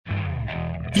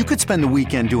You could spend the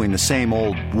weekend doing the same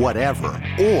old whatever,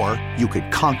 or you could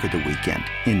conquer the weekend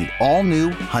in the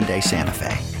all-new Hyundai Santa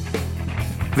Fe.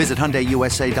 Visit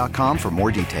HyundaiUSA.com for more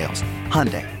details.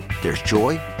 Hyundai, there's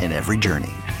joy in every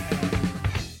journey.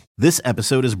 This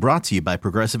episode is brought to you by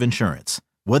Progressive Insurance.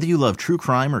 Whether you love true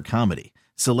crime or comedy,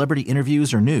 celebrity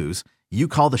interviews or news, you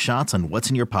call the shots on what's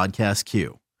in your podcast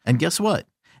queue. And guess what?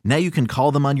 Now you can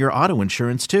call them on your auto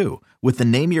insurance too with the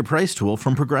Name Your Price tool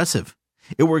from Progressive.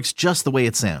 It works just the way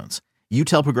it sounds. You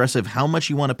tell Progressive how much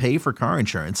you want to pay for car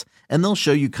insurance, and they'll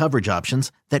show you coverage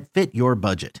options that fit your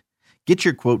budget. Get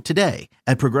your quote today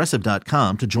at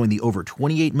Progressive.com to join the over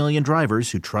 28 million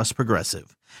drivers who trust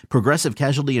Progressive. Progressive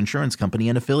Casualty Insurance Company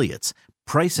and Affiliates.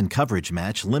 Price and coverage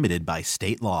match limited by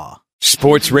state law.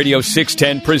 Sports Radio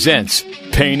 610 presents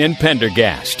Payne and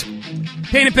Pendergast.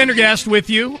 Payne and Pendergast with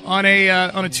you on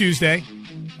a Tuesday.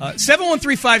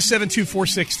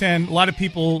 713-572-4610. A lot of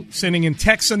people sending in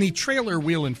texts on the Trailer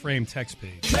Wheel and Frame text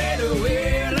page. Got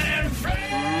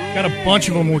a bunch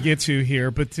of them we'll get to here,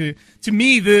 but to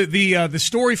me, the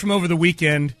story from over the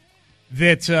weekend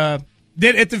that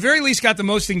at the very least got the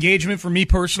most engagement for me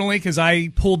personally, because I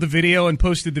pulled the video and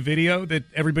posted the video that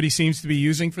everybody seems to be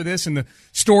using for this, and the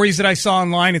stories that I saw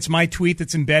online, it's my tweet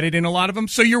that's embedded in a lot of them.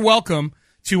 So you're welcome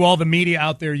to all the media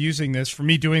out there using this for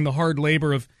me doing the hard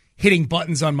labor of hitting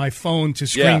buttons on my phone to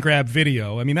screen grab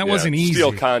video. I mean, that wasn't easy.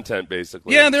 Steal content,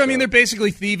 basically. Yeah, they're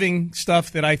basically thieving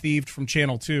stuff that I thieved from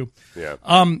Channel 2. Yeah.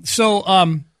 So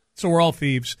we're all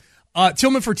thieves.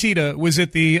 Tillman Fertitta was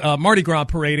at the Mardi Gras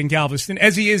parade in Galveston,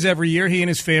 as he is every year, he and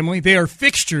his family. They are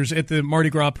fixtures at the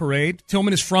Mardi Gras parade.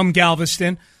 Tillman is from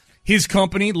Galveston. His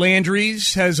company,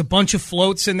 Landry's, has a bunch of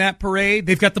floats in that parade.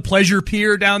 They've got the Pleasure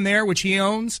Pier down there, which he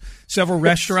owns. Several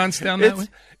restaurants down that way.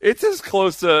 It's as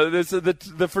close to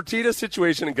the Fertitta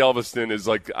situation in Galveston is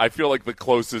like, I feel like the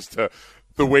closest to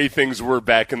the way things were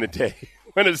back in the day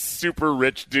when a super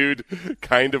rich dude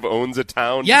kind of owns a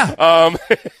town. Yeah. And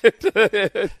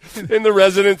the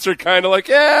residents are kind of like,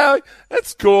 yeah,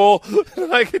 that's cool.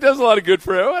 Like, it does a lot of good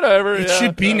for it. Whatever. It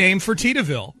should be named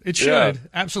Fertittaville. It should. Yeah.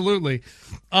 Absolutely.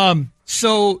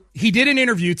 So he did an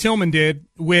interview, Tillman did,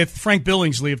 with Frank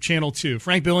Billingsley of Channel 2.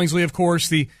 Frank Billingsley, of course,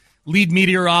 the lead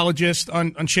meteorologist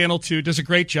on Channel 2, does a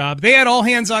great job. They had all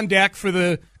hands on deck for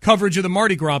the coverage of the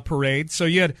Mardi Gras parade. So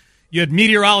you had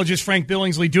meteorologist Frank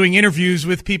Billingsley doing interviews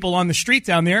with people on the street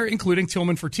down there, including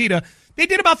Tillman Fertitta. They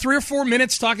did about 3 or 4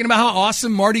 minutes talking about how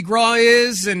awesome Mardi Gras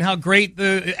is and how great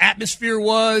the atmosphere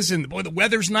was and, boy, the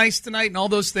weather's nice tonight and all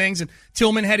those things. And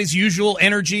Tillman had his usual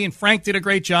energy, and Frank did a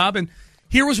great job. And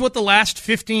here was what the last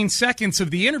 15 seconds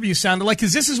of the interview sounded like,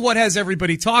 because this is what has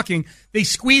everybody talking. They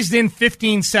squeezed in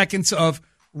 15 seconds of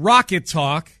Rocket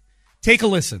talk. Take a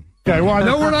listen. Okay, well, I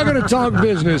know we're not going to talk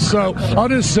business, so I'll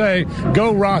just say,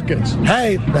 go Rockets.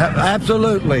 Hey,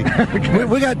 absolutely.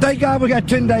 we got, thank God we got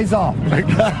 10 days off.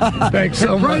 Thanks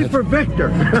so much. Pray for Victor.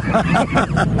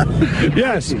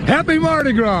 Yes, happy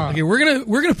Mardi Gras. Okay, we're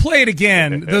gonna play it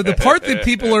again. The part that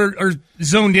people are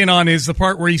zoned in on is the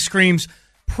part where he screams,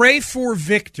 "Pray for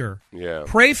Victor." Yeah.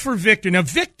 Pray for Victor. Now,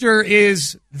 Victor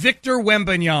is Victor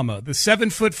Wembanyama, the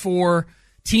 7'4"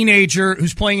 teenager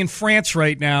who's playing in France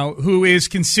right now, who is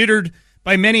considered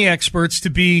by many experts to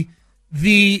be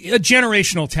a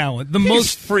generational talent, He's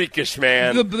most freakish,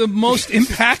 man, the most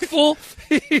impactful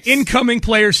incoming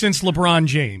player since LeBron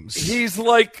James. He's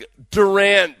like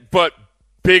Durant, but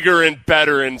bigger and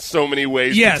better in so many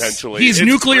ways, potentially. He's it's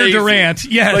nuclear crazy. Durant,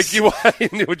 yes.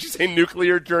 Like, would you say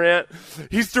nuclear Durant?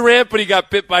 He's Durant, but he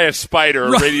got bit by a spider,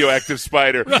 a radioactive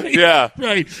spider. Right. Yeah.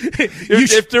 Right.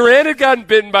 If Durant had gotten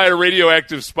bitten by a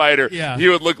radioactive spider, Yeah. he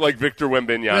would look like Victor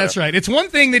Wembanyama. That's right. It's one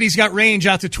thing that he's got range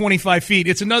out to 25 feet.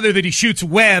 It's another that he shoots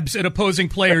webs at opposing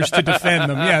players to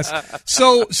defend them, yes.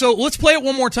 So let's play it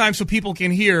one more time so people can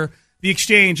hear the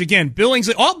exchange. Again,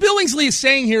 Billingsley. All Billingsley is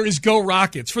saying here is go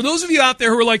Rockets. For those of you out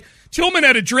there who are like, Tillman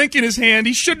had a drink in his hand,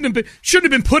 he shouldn't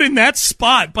have been put in that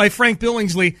spot by Frank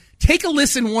Billingsley. Take a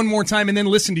listen one more time and then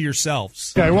listen to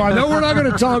yourselves. Okay, well, I know we're not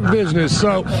going to talk business,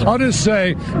 so I'll just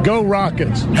say, go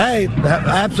Rockets. Hey,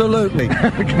 absolutely.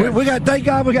 we got, thank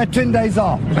God we got 10 days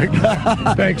off.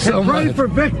 Thanks so much. Pray for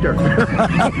Victor.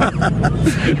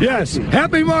 Yes,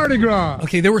 happy Mardi Gras.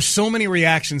 Okay, there were so many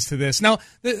reactions to this. Now,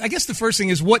 I guess the first thing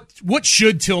is what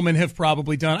should Tillman have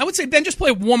probably done? I would say, Ben, just play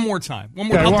it one more time. Okay,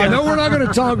 well, I know we're not going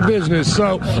to talk business,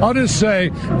 so I'll just say,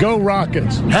 go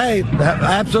Rockets. Hey,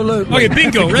 absolutely. Okay,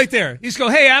 bingo, right there. You just go,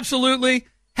 hey, absolutely.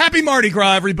 Happy Mardi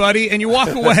Gras, everybody, and you walk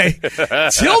away.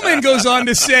 Tillman goes on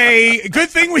to say, good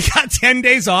thing we got 10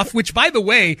 days off, which, by the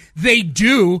way, they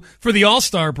do for the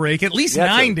All-Star break, at least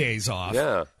 9 days off.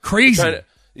 Yeah. Crazy.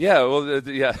 Yeah, well,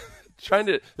 yeah.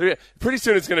 pretty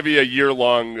soon it's going to be a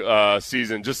year-long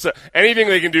season. Just anything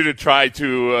they can do to try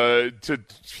to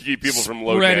keep people from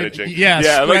load managing.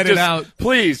 Spread it out.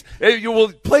 Please, you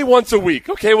will play once a week.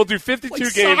 Okay, we'll do 52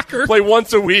 games. Soccer. Play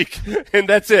once a week, and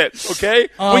that's it. Okay.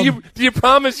 Do you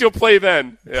promise you'll play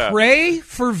then? Yeah. Pray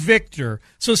for Victor.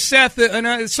 So Seth,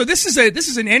 so this is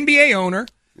an NBA owner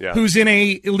who's in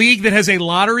a league that has a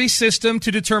lottery system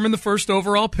to determine the first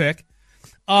overall pick,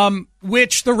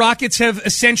 which the Rockets have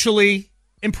essentially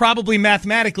and probably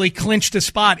mathematically clinched a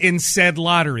spot in said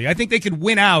lottery. I think they could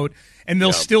win out and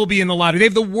they'll still be in the lottery. They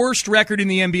have the worst record in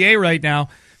the NBA right now.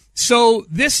 So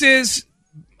this is,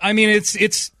 I mean,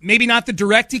 it's maybe not the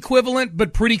direct equivalent,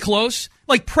 but pretty close.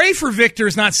 Like, pray for Victor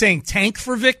is not saying tank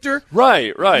for Victor.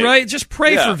 Right. Just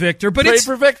pray for Victor. But pray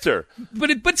for Victor. But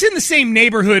it's in the same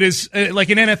neighborhood as like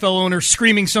an NFL owner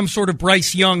screaming some sort of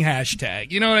Bryce Young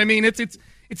hashtag. You know what I mean? It's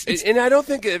and I don't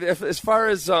think as far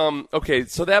as okay,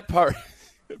 so that part.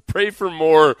 Pray for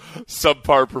more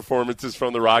subpar performances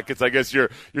from the Rockets. I guess you're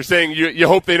saying you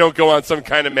hope they don't go on some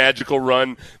kind of magical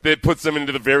run that puts them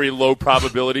into the very low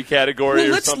probability category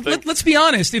or something. Let's be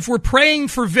honest. If we're praying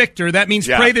for Victor, that means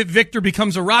pray that Victor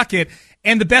becomes a Rocket.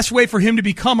 And the best way for him to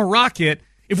become a Rocket,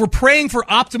 if we're praying for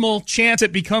optimal chance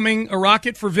at becoming a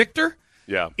Rocket for Victor,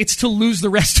 it's to lose the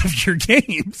rest of your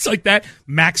games. Like, that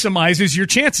maximizes your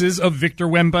chances of Victor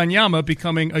Wembanyama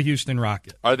becoming a Houston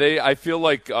Rocket. Are they? I feel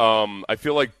like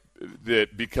that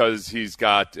because he's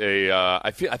got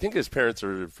I think his parents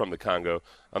are from the Congo.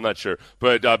 I'm not sure,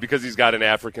 but because he's got an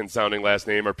African-sounding last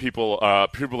name, are people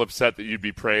upset that you'd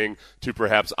be praying to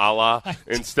perhaps Allah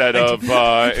instead of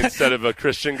a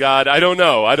Christian God? I don't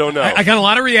know. I got a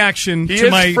lot of reaction. He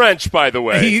is French, by the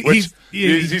way.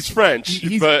 He's French,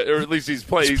 or at least he's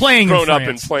playing grown up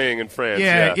and playing in France.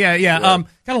 Yeah.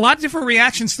 Got a lot of different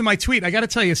reactions to my tweet. I got to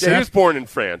tell you, Seth. Yeah, he was born in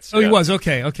France. Oh, he was?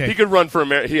 Okay. He could run for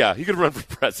he could run for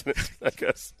president, I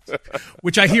guess.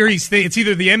 Which I hear it's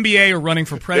either the NBA or running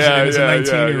for president as a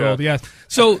 19-year-old. Yeah.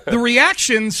 So the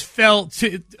reactions fell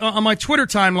on my Twitter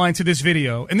timeline to this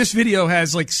video, and this video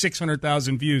has like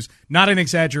 600,000 views. Not an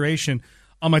exaggeration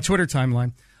on my Twitter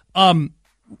timeline.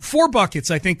 4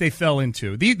 buckets I think they fell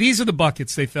into. These are the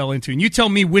buckets they fell into, and you tell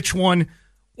me which one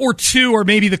or 2 or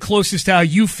maybe the closest to how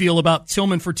you feel about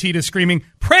Tillman Fertitta screaming,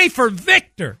 "Pray for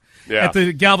Victor" at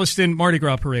the Galveston Mardi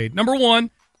Gras parade. Number 1,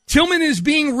 Tillman is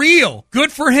being real.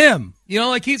 Good for him. You know,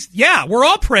 like we're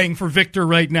all praying for Victor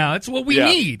right now. That's what we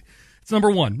need. It's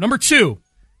number 1. Number 2,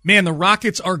 man, the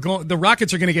Rockets are going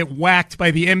to get whacked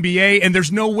by the NBA, and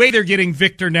there's no way they're getting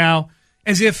Victor now,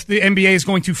 as if the NBA is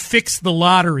going to fix the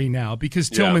lottery now because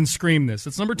Tillman screamed this.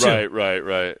 That's number 2.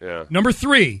 Right. Yeah. Number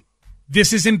 3,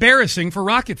 this is embarrassing for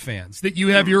Rocket fans that you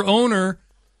have your owner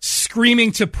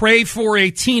screaming to pray for a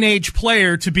teenage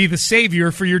player to be the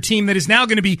savior for your team that is now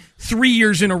going to be 3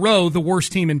 years in a row the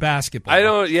worst team in basketball.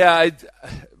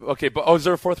 Okay, but is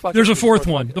there a 4th bucket? There's a 4th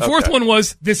one. The 4th one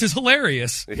was, this is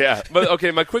hilarious. Yeah, but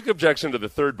okay, my quick objection to the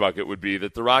 3rd bucket would be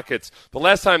that the Rockets, the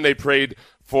last time they prayed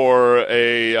for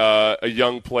a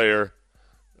young player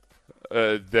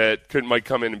that might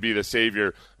come in and be the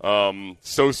savior,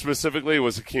 so specifically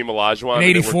was Hakeem Olajuwon. In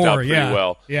 84, it worked out pretty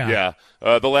well. Yeah.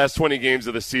 The last 20 games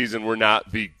of the season were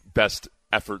not the best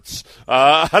efforts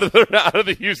out of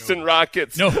the Houston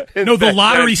Rockets. No, the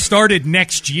lottery started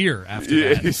next year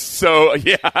after that. So,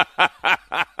 yeah.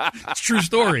 It's a true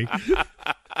story.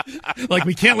 Like,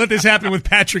 we can't let this happen with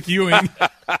Patrick Ewing.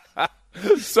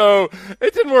 So,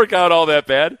 it didn't work out all that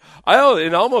bad.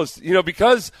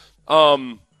 Because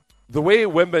the way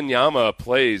Wembanyama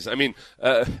plays, I mean,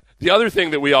 the other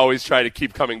thing that we always try to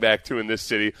keep coming back to in this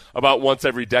city about once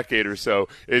every decade or so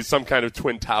is some kind of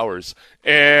Twin Towers.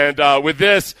 And with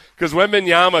this, because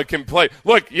Wembanyama can play.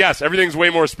 Look, yes, everything's way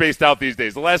more spaced out these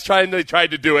days. The last time they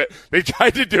tried to do it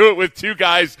with 2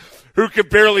 guys who could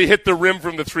barely hit the rim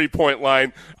from the three-point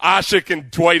line, Ashik and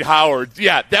Dwight Howard.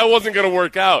 Yeah, that wasn't going to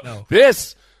work out. No.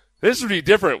 This would be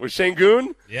different with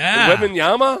Şengün, yeah,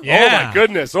 Wembanyama. Yeah. Oh my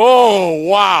goodness! Oh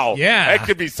wow! Yeah, that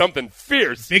could be something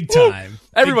fierce. Big time.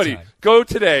 Everybody, go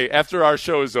today after our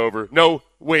show is over. No,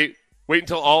 wait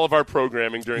until all of our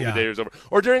programming during the day is over,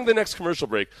 or during the next commercial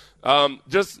break.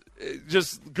 Just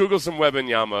Google some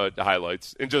Wembanyama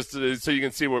highlights, and just so you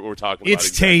can see what we're talking about. It's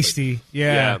tasty.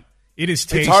 Yeah, it is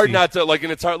tasty. It's hard not to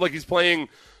and it's hard. Like, he's playing.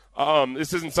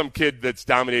 This isn't some kid that's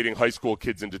dominating high school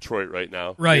kids in Detroit right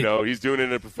now. Right. You know, he's doing it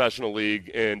in a professional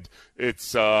league, and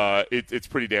it's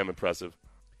pretty damn impressive.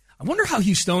 I wonder how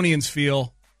Houstonians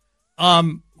feel.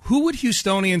 Who would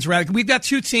Houstonians rather? We've got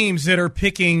 2 teams that are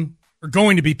picking, or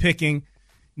going to be picking,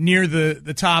 near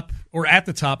the top, or at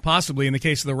the top, possibly, in the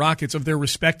case of the Rockets, of their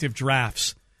respective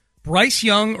drafts Bryce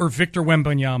Young or Victor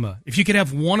Wembanyama? If you could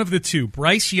have one of the two,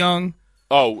 Bryce Young.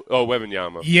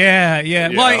 Wembanyama. Yeah.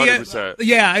 Well, 100%.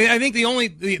 Yeah. I think the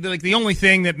only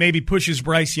thing that maybe pushes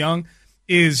Bryce Young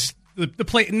is the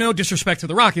play. No disrespect to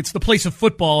the Rockets, the place of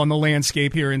football on the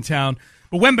landscape here in town.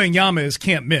 But Wembanyama is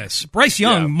can't miss. Bryce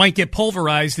Young might get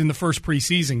pulverized in the first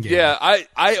preseason game. Yeah,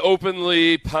 I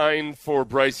openly pine for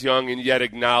Bryce Young and yet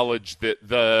acknowledge that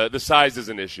the size is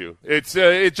an issue. It's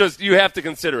just you have to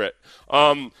consider it.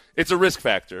 It's a risk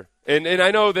factor. And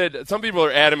I know that some people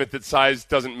are adamant that size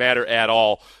doesn't matter at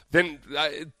all. Then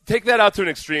take that out to an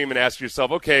extreme and ask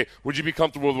yourself, okay, would you be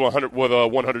comfortable with a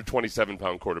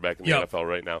 127-pound quarterback in the NFL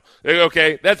right now?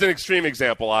 Okay, that's an extreme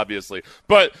example, obviously.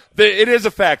 But it is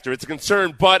a factor. It's a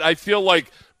concern. But I feel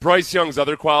like Bryce Young's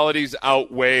other qualities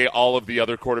outweigh all of the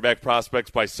other quarterback prospects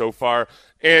by so far.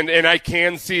 And I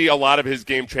can see a lot of his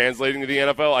game translating to the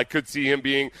NFL. I could see him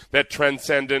being that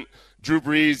transcendent Drew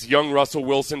Brees, young Russell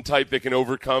Wilson type that can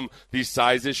overcome these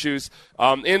size issues.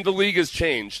 And the league has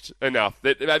changed enough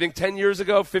that I think 10 years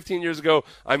ago, 15 years ago,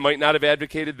 I might not have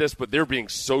advocated this, but they're being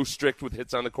so strict with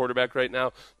hits on the quarterback right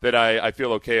now that I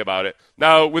feel okay about it.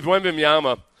 Now, with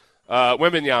Wembanyama,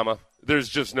 there's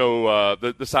just no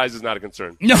the size is not a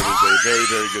concern. No. It is a very,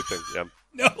 very good thing. Yeah.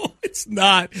 No, it's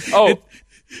not.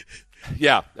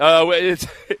 Yeah.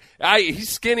 He's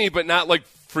skinny, but not like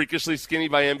freakishly skinny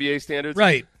by NBA standards.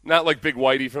 Right. Not like Big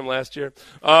Whitey from last year.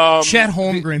 Chet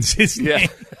Holmgren's his name.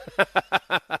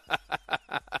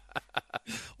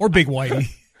 Or Big Whitey.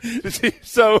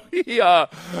 So the other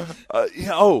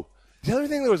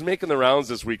thing that was making the rounds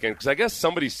this weekend, because I guess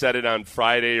somebody said it on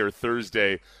Friday or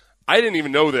Thursday. I didn't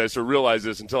even know this or realize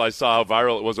this until I saw how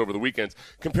viral it was over the weekends.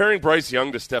 Comparing Bryce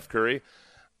Young to Steph Curry,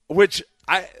 which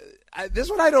this is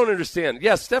what I don't understand.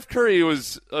 Yeah, Steph Curry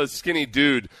was a skinny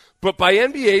dude, but by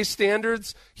NBA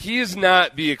standards, he is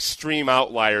not the extreme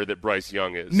outlier that Bryce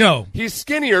Young is. No. He's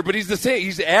skinnier, but he's the same.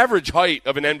 He's average height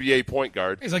of an NBA point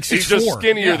guard. He's like 6'4". He's just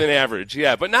skinnier than average,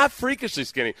 but not freakishly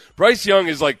skinny. Bryce Young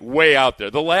is like way out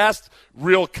there. The last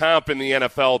real comp in the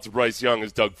NFL to Bryce Young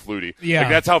is Doug Flutie. Yeah. Like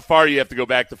that's how far you have to go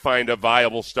back to find a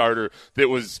viable starter that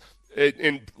was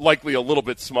likely a little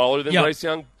bit smaller than Bryce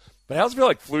Young. But I also feel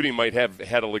like Flutie might have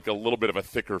had a little bit of a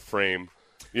thicker frame.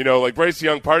 You know, like Bryce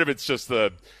Young, part of it's just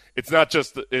it's not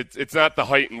the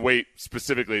height and weight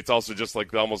specifically. It's also just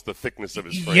like almost the thickness of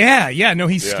his frame. Yeah. No,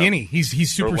 he's skinny.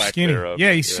 He's super skinny. Thereof.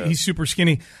 Yeah, he's super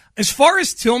skinny. As far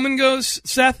as Tillman goes,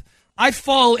 Seth, I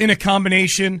fall in a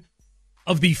combination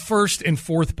of the first and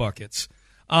fourth buckets.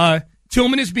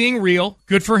 Tillman is being real.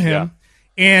 Good for him.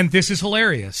 Yeah. And this is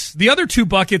hilarious. The other two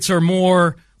buckets are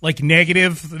more like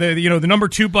negative. The number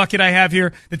two bucket I have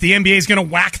here, that the NBA is going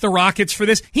to whack the Rockets for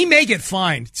this. He may get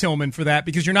fined, Tillman, for that,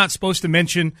 because you're not supposed to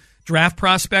mention draft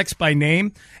prospects by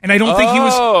name. And I don't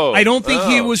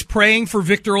think he was praying for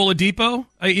Victor Oladipo.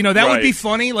 That would be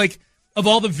funny. Like, of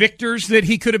all the Victors that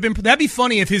he could have been, that'd be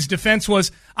funny if his defense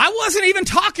was, I wasn't even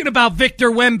talking about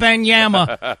Victor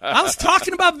Wembanyama. I was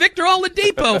talking about Victor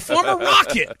Oladipo, former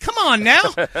Rocket. Come on now.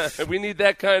 We need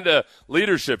that kind of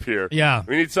leadership here. Yeah.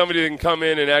 We need somebody that can come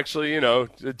in and actually,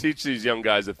 teach these young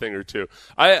guys a thing or two.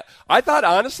 I thought,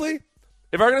 honestly,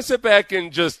 if I'm going to sit back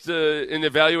and just and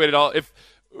evaluate it all, if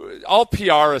all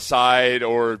PR aside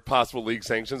or possible league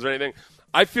sanctions or anything,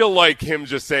 I feel like him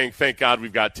just saying, thank God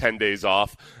we've got 10 days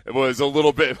off. It was a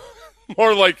little bit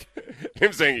more like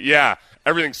him saying, yeah,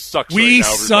 everything sucks right now. We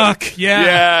suck,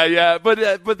 yeah. Yeah.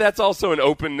 But that's also an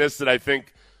openness that I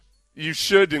think you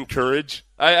should encourage.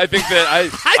 I think that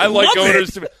I like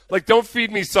owners to don't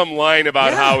feed me some line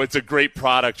about how it's a great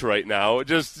product right now.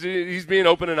 Just he's being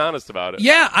open and honest about it.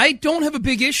 Yeah, I don't have a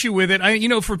big issue with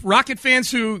it. For Rocket fans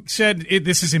who said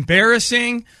this is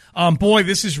embarrassing,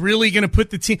 this is really going to put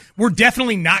the team. We're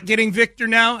definitely not getting Victor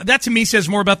now. That to me says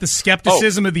more about the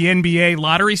skepticism of the NBA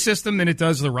lottery system than it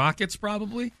does the Rockets,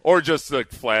 probably. Or just the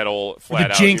flat out.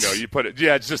 Jinx. You put it.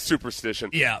 Yeah, it's just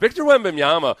superstition. Yeah. Victor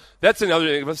Wembanyama. That's another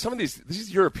thing. But some of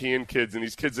these European kids and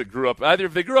these kids that grew up either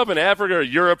if they grew up in Africa or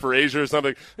Europe or Asia or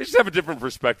something, they just have a different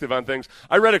perspective on things.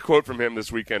 I read a quote from him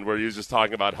this weekend where he was just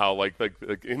talking about how like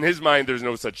in his mind there's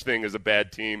no such thing as a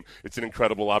bad team. It's an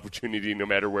incredible opportunity no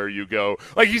matter where you go.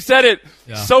 Like he said it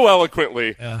so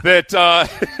eloquently that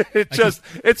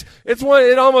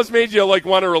it almost made you like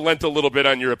want to relent a little bit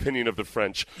on your opinion of the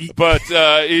French. But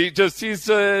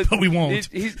but we won't.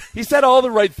 He said all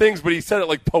the right things, but he said it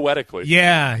like poetically.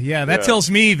 Yeah. That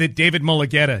tells me that David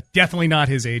Mulugeta, definitely not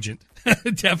his agent.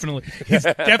 Definitely. He's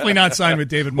definitely not signed with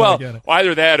David Mulugeta. Well,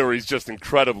 either that or he's just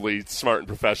incredibly smart and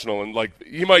professional, and like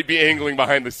he might be angling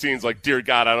behind the scenes like, dear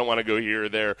God, I don't want to go here or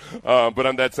there.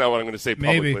 But that's not what I'm going to say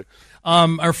publicly. Maybe.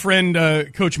 Our friend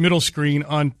Coach Middlescreen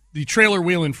on the Trailer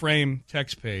Wheel and Frame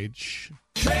text page.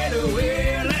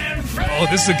 Oh,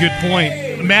 this is a good point.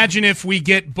 Imagine if we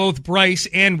get both Bryce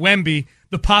and Wemby,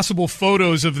 the possible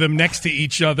photos of them next to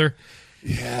each other.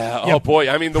 Yeah. Oh, boy.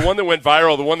 I mean, the one that went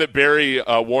viral, the one that Barry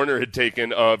Warner had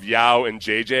taken of Yao and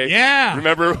JJ. Yeah.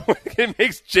 Remember? It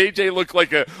makes JJ look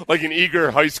like an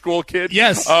eager high school kid.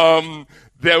 Yes.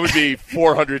 That would be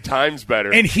 400 times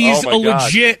better. And he's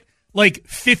legit, like,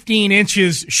 15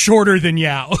 inches shorter than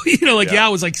Yao.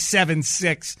 Yao was like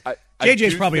 7'6".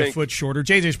 JJ's probably a foot shorter.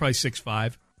 JJ's probably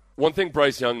 6'5". One thing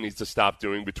Bryce Young needs to stop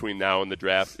doing between now and the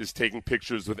draft is taking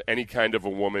pictures with any kind of a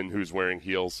woman who's wearing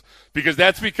heels, because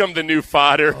that's become the new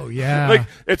fodder. Oh, yeah. Like,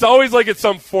 it's always like it's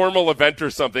some formal event or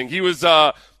something. He was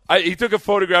he took a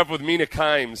photograph with Mina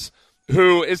Kimes,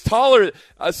 who is taller.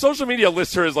 Social media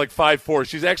lists her as like 5'4".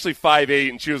 She's actually 5'8",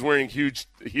 and she was wearing huge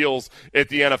heels at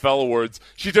the NFL Awards.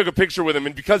 She took a picture with him,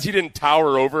 and because he didn't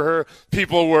tower over her,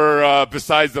 people were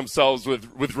besides themselves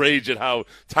with rage at how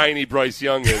tiny Bryce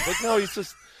Young is. Like, no,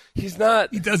 he's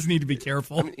not. He does need to be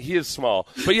careful. I mean, he is small.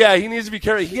 But, yeah, he needs to be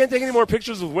careful. He can't take any more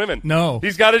pictures with women. No.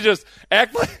 He's got to just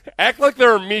act like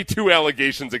there are Me Too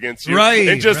allegations against you. Right.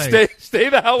 And just stay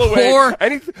the hell away. Or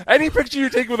any picture you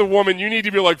take with a woman, you need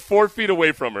to be like 4 feet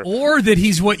away from her. Or that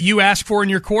he's what you ask for in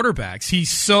your quarterbacks.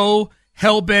 He's so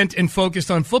hell-bent and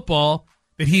focused on football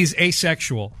that he's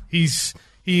asexual. He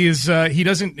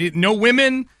doesn't, no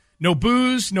women, no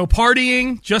booze, no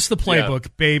partying, just the playbook,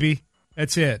 baby.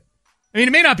 That's it. I mean,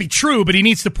 it may not be true, but he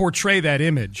needs to portray that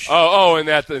image. And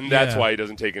that's why he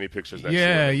doesn't take any pictures next to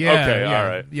him. Okay, all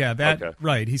right. Yeah,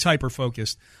 right. He's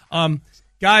hyper-focused.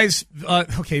 Guys,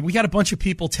 we got a bunch of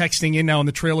people texting in now on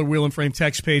the Trailer Wheel and Frame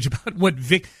text page about what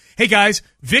Hey, guys,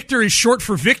 Victor is short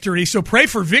for victory, so pray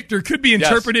for Victor could be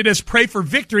interpreted as pray for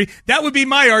victory. That would be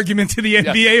my argument to the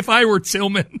NBA if I were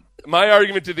Tillman. My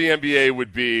argument to the NBA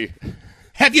would be...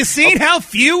 Have you seen how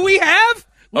few we have?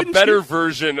 A better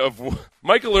version of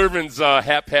Michael Irvin's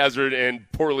haphazard and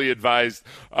poorly advised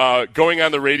going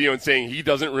on the radio and saying he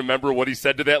doesn't remember what he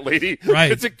said to that lady.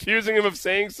 Right. It's accusing him of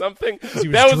saying something.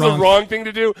 That was the wrong thing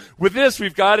to do. With this,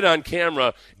 we've got it on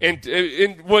camera.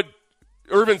 And what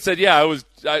Irvin said,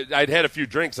 I'd had a few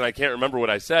drinks and I can't remember what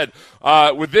I said.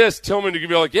 With this, Tillman could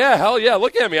be like, yeah, hell yeah,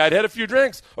 look at me. I'd had a few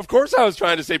drinks. Of course I was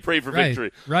trying to say pray for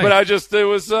victory. Right. But I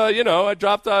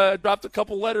dropped a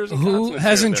couple letters. And who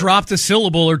hasn't dropped a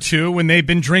syllable or two when they've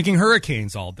been drinking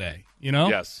hurricanes all day,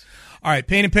 Yes. All right,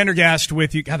 Payne and Pendergast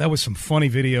with you. God, that was some funny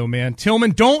video, man.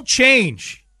 Tillman, don't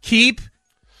change. Keep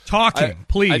talking,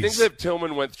 please. I think that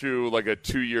Tillman went through like a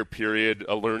 2-year period,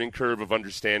 a learning curve of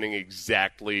understanding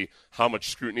exactly how much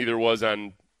scrutiny there was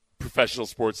on professional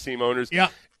sports team owners. Yeah.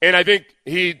 And I think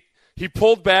he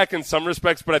pulled back in some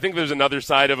respects, but I think there's another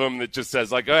side of him that just says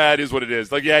like, it is what it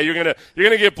is. Like, yeah, you're gonna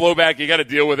get blowback. You got to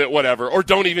deal with it, whatever, or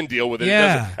don't even deal with it.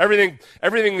 Yeah.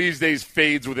 Everything these days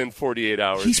fades within 48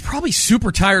 hours. He's probably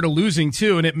super tired of losing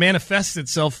too, and it manifests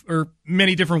itself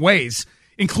many different ways,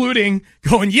 including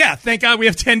going, thank God we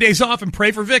have 10 days off and pray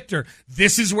for Victor.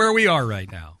 This is where we are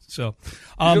right now. So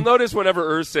you'll notice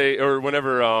whenever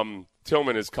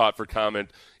Tillman is caught for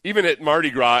comment, even at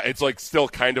Mardi Gras, it's like still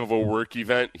kind of a work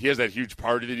event. He has that huge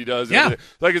party that he does. Yeah.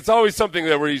 Like it's always something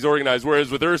where he's organized.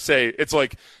 Whereas with Irsay, it's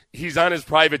like he's on his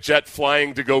private jet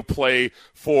flying to go play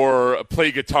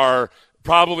guitar.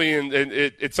 Probably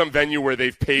at some venue where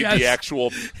they've paid the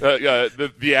actual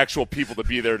the actual people to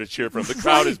be there to cheer for him. The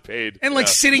crowd is paid. And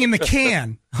sitting in the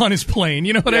can on his plane.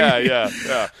 You know what I mean? Yeah.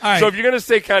 All right. So if you're going to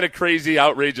say kind of crazy,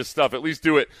 outrageous stuff, at least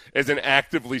do it as an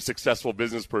actively successful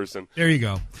business person. There you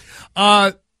go.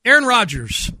 Aaron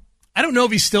Rodgers. I don't know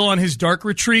if he's still on his dark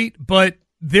retreat, but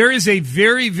there is a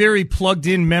very, very plugged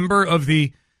in member of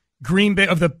the Green Bay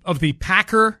of the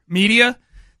Packer media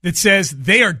that says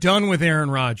they are done with Aaron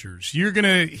Rodgers. You're going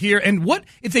to hear, and what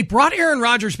if they brought Aaron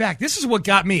Rodgers back? This is what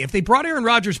got me. If they brought Aaron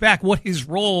Rodgers back, what his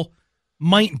role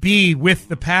might be with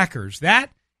the Packers.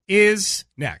 That is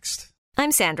next.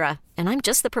 I'm Sandra, and I'm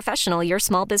just the professional your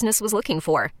small business was looking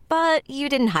for. But you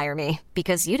didn't hire me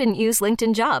because you didn't use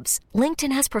LinkedIn Jobs.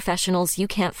 LinkedIn has professionals you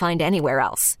can't find anywhere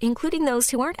else, including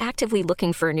those who aren't actively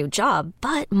looking for a new job,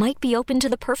 but might be open to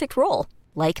the perfect role,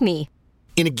 like me.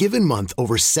 In a given month,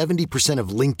 over 70% of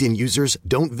LinkedIn users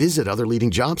don't visit other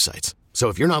leading job sites. So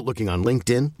if you're not looking on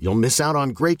LinkedIn, you'll miss out on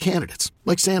great candidates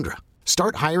like Sandra.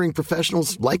 Start hiring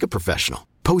professionals like a professional.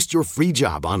 Post your free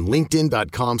job on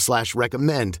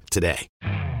linkedin.com/recommend today.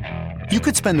 You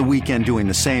could spend the weekend doing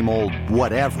the same old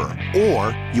whatever,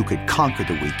 or you could conquer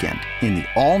the weekend in the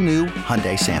all-new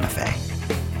Hyundai Santa Fe.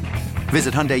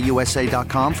 Visit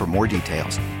HyundaiUSA.com for more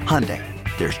details. Hyundai,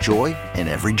 there's joy in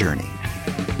every journey.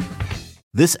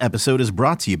 This episode is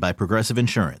brought to you by Progressive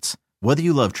Insurance. Whether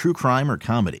you love true crime or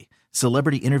comedy,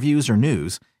 celebrity interviews, or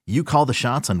news, you call the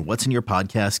shots on what's in your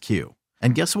podcast queue.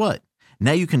 And guess what?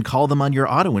 Now you can call them on your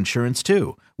auto insurance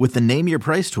too with the Name Your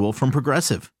Price tool from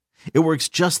Progressive. It works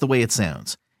just the way it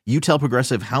sounds. You tell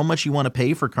Progressive how much you want to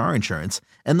pay for car insurance,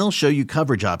 and they'll show you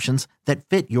coverage options that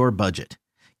fit your budget.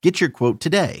 Get your quote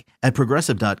today at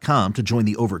Progressive.com to join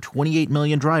the over 28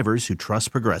 million drivers who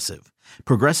trust Progressive.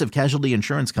 Progressive Casualty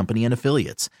Insurance Company and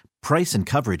Affiliates. Price and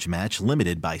coverage match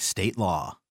limited by state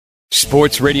law.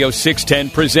 Sports Radio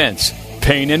 610 presents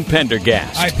Payne and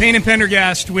Pendergast. All right, Payne and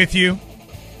Pendergast with you.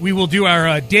 We will do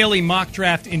our daily mock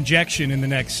draft injection in the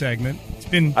next segment.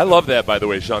 I love that, by the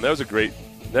way, Sean. That was a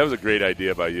great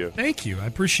idea by you. Thank you. I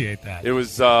appreciate that. It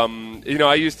was, I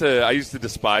used to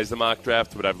despise the mock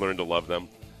draft, but I've learned to love them.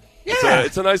 Yeah.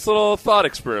 It's a nice little thought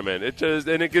experiment.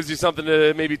 It gives you something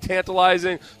to maybe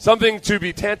tantalizing, something to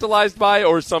be tantalized by,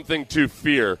 or something to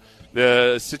fear.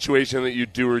 The situation that you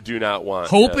do or do not want.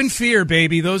 Hope and fear,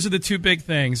 baby. Those are the two big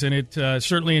things, and it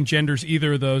certainly engenders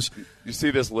either of those. You see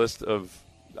this list of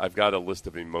 – I've got a list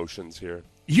of emotions here.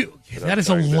 That is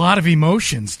a lot of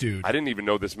emotions, dude. I didn't even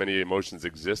know this many emotions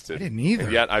existed. I didn't either.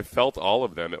 And yet I felt all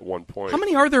of them at one point. How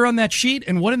many are there on that sheet,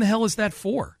 and what in the hell is that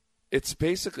for? It's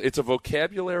a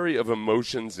vocabulary of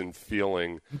emotions and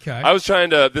feeling. Okay. I was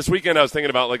this weekend I was thinking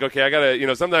about, like, okay, I got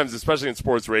to, sometimes, especially in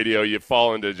sports radio, you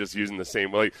fall into just using the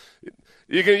same, like,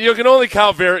 you can only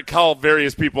call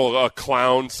various people a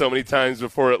clown so many times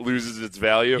before it loses its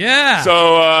value. Yeah.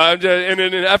 So in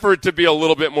an effort to be a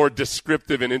little bit more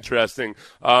descriptive and interesting,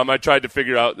 I tried to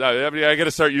figure out, I got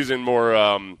to start using more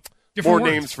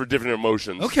names for different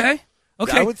emotions. Okay.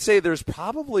 I would say there's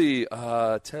probably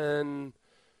 10...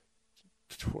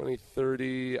 20,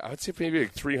 30, I would say maybe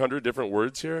like 300 different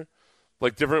words here.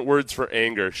 Like different words for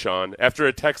anger, Sean. After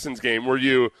a Texans game, were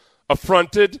you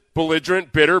affronted,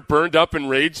 belligerent, bitter, burned up,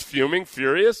 enraged, fuming,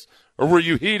 furious? Or were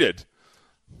you heated?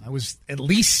 I was at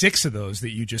least 6 of those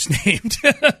that you just named.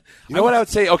 You know what I would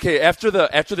say? Okay, after the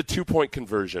 2-point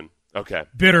conversion. Okay.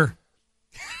 Bitter.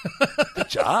 Good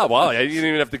job. Wow, I didn't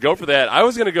even have to go for that. I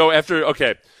was going to go after,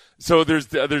 okay. So there's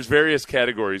various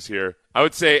categories here. I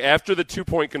would say after the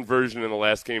 2-point conversion in the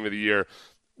last game of the year,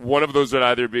 one of those would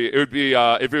either be if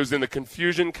it was in the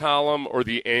confusion column or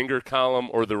the anger column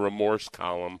or the remorse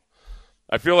column.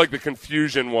 I feel like the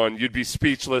confusion one, you'd be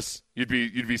speechless, you'd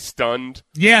be stunned,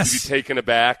 yes, you'd be taken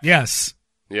aback, yes,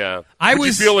 yeah. Would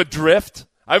you feel adrift?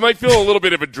 I might feel a little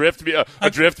bit of adrift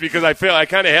because I feel I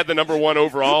kind of had the number 1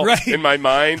 overall in my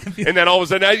mind, and then all of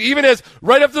a sudden,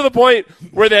 right up to the point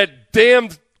where that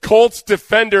damned Colts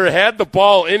defender had the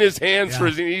ball in his hands for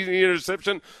his easy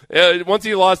interception. Once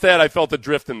he lost that, I felt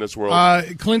adrift in this world.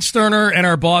 Clint Sterner and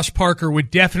our boss Parker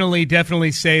would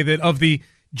definitely say that of the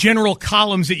general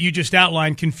columns that you just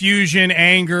outlined, confusion,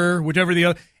 anger, whichever the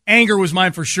other, anger was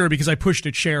mine for sure because I pushed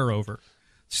a chair over.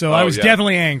 So I was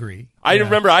definitely angry. I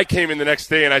remember I came in the next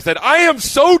day and I said, I am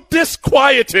so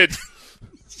disquieted.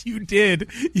 You did.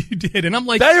 And I'm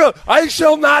like, I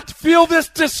shall not feel this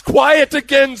disquiet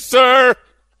again, sir.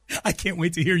 I can't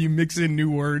wait to hear you mix in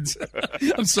new words.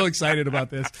 I'm so excited about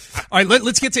this. All right,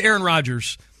 let's get to Aaron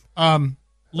Rodgers. That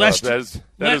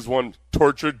is one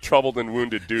tortured, troubled, and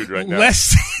wounded dude right now.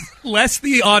 Lest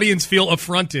the audience feel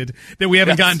affronted that we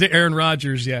haven't gotten to Aaron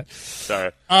Rodgers yet.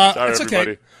 Sorry, it's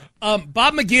everybody. Okay.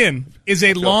 Bob McGinn is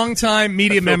a longtime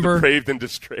media member depraved and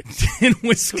disgraced in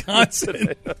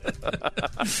Wisconsin.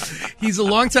 He's a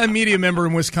longtime media member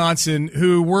in Wisconsin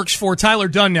who works for Tyler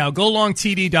Dunn now.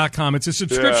 GoLongTD.com. It's a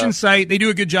subscription site. They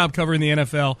do a good job covering the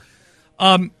NFL.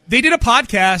 They did a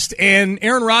podcast, and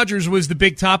Aaron Rodgers was the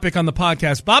big topic on the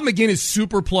podcast. Bob McGinn is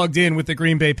super plugged in with the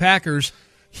Green Bay Packers.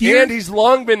 And he's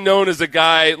long been known as a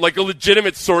guy, like a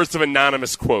legitimate source of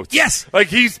anonymous quotes. Yes. Like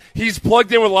he's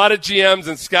plugged in with a lot of GMs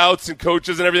and scouts and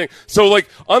coaches and everything. So like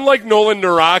unlike Nolan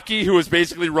Naraki, who was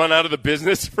basically run out of the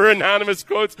business for anonymous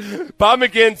quotes, Bob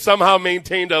McGinn somehow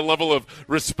maintained a level of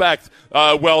respect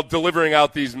while delivering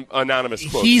out these anonymous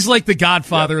quotes. He's like the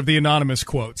godfather of the anonymous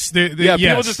quotes. People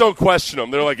just don't question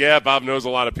him. They're like, yeah, Bob knows a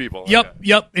lot of people.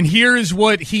 Yep. And here is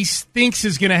what he thinks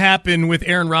is going to happen with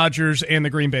Aaron Rodgers and the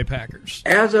Green Bay Packers.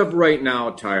 As of right now,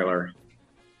 Tyler,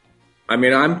 I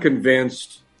mean, I'm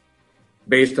convinced,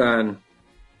 based on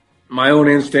my own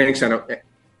instincts and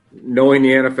knowing the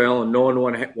NFL and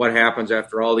knowing what happens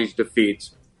after all these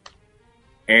defeats,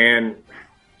 and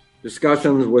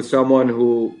discussions with someone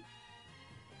who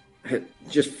had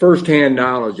just firsthand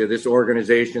knowledge of this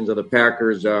organization's, of the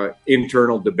Packers'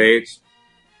 internal debates,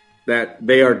 that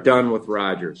they are done with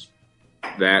Rodgers.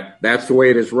 That's the way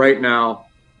it is right now,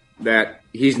 that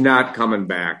he's not coming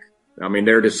back. I mean,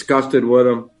 they're disgusted with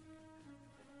him,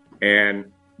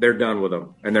 and they're done with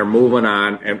him, and they're moving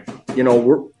on. And,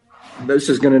 this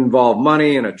is going to involve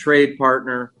money and a trade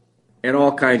partner and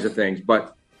all kinds of things.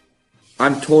 But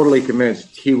I'm totally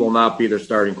convinced he will not be the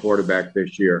starting quarterback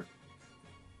this year.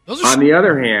 On the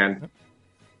other hand,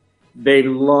 they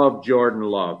love Jordan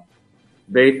Love.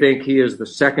 They think he is the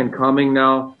second coming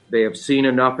now. They have seen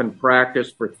enough in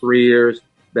practice for 3 years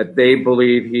that they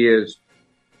believe he is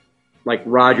like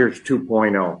Rodgers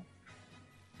 2.0.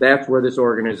 That's where this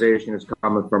organization is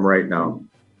coming from right now.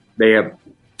 They have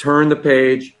turned the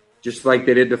page, just like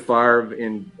they did to Favre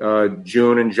in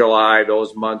June and July,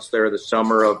 those months there, the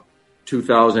summer of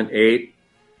 2008.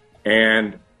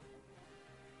 And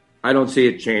I don't see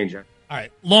it changing. All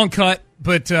right, long cut,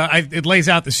 but it lays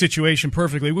out the situation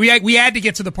perfectly. We had to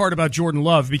get to the part about Jordan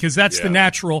Love because that's the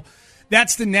natural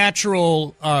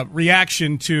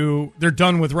reaction to they're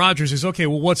done with Rodgers is, okay,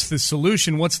 well, what's the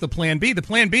solution? What's the plan B? The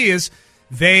plan B is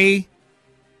they,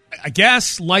 I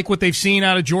guess, like what they've seen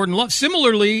out of Jordan Love.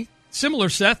 Similar,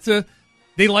 Seth, to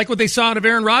they like what they saw out of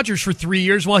Aaron Rodgers for 3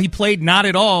 years while he played not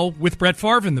at all with Brett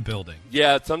Favre in the building.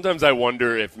 Yeah, sometimes I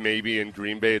wonder if maybe in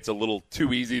Green Bay it's a little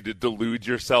too easy to delude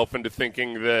yourself into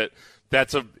thinking that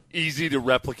that's a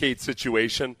easy-to-replicate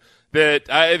situation.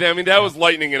 I mean, that was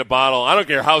lightning in a bottle. I don't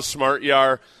care how smart you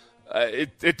are.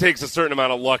 It takes a certain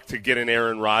amount of luck to get an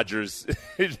Aaron Rodgers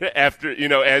after,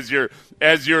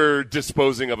 as you're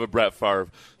disposing of a Brett Favre.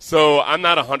 So I'm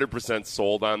not 100%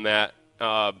 sold on that.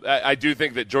 I do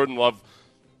think that Jordan Love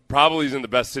probably is in the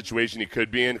best situation he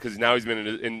could be in because now he's been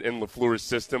in LaFleur's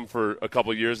system for a couple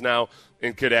of years now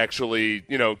and could actually,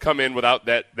 come in without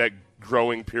that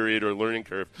growing period or learning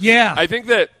curve. Yeah. I think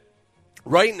that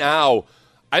right now,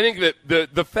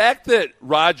 the fact that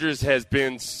Rodgers has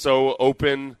been so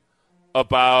open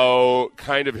about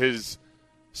kind of his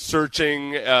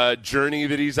searching journey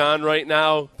that he's on right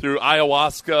now through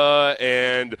ayahuasca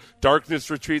and darkness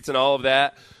retreats and all of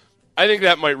that, I think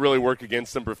that might really work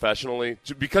against him professionally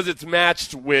because it's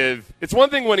matched with – it's one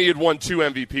thing when he had won 2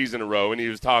 MVPs in a row and he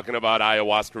was talking about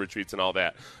ayahuasca retreats and all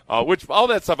that, which all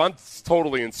that stuff, I'm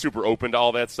totally and super open to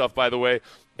all that stuff, by the way,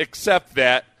 except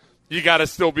that you got to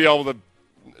still be able to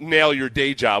nail your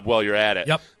day job while you're at it.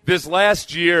 Yep. This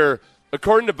last year,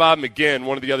 according to Bob McGinn,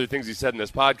 one of the other things he said in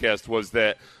this podcast was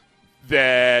that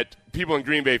people in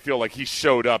Green Bay feel like he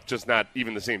showed up, just not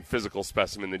even the same physical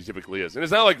specimen that he typically is. And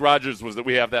it's not like Rodgers was that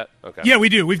we have that? Okay. Yeah, we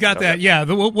do. We've got that. Yeah.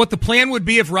 What the plan would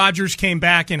be if Rodgers came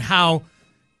back and how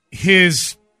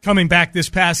his coming back this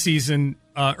past season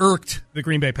irked the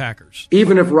Green Bay Packers.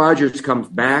 Even if Rodgers comes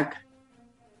back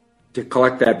to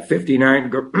collect that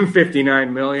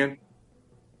 $59 million,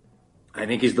 I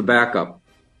think he's the backup.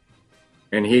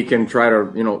 And he can try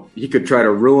to, he could try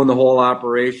to ruin the whole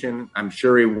operation. I'm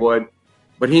sure he would.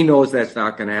 But he knows that's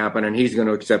not going to happen, and he's going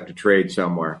to accept a trade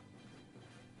somewhere.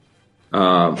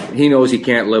 He knows he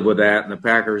can't live with that, and the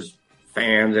Packers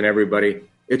fans and everybody.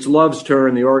 It's Love's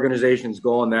turn. The organization's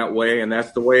going that way, and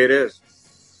that's the way it is.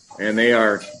 And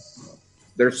they're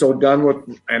so done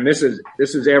with. And this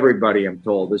is everybody. I'm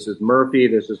told. This is Murphy.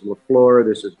 This is LaFleur.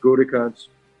 This is Gutekunst.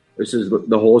 This is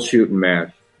the whole shooting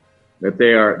match. That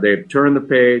they've turned the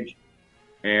page,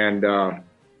 and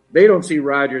they don't see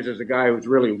Rodgers as a guy who's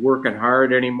really working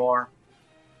hard anymore.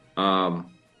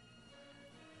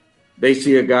 They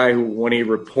see a guy who, when he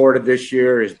reported this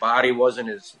year, his body wasn't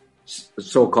as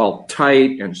so-called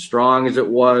tight and strong as it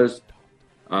was.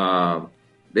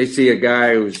 They see a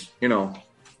guy who's,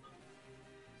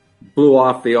 blew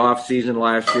off the offseason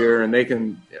last year, and they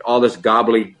can all this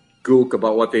gobbledygook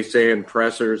about what they say in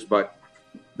pressers, but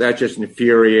that just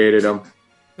infuriated them.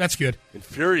 That's good.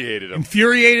 Infuriated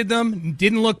them.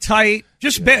 Didn't look tight.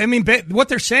 What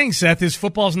they're saying, Seth, is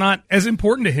football's not as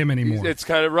important to him anymore. It's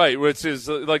kind of right. Which is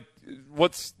like,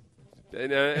 what's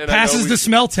and passes the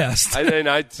smell test.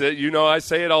 I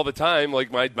say it all the time.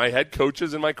 Like my head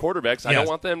coaches and my quarterbacks, I don't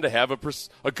want them to have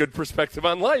a good perspective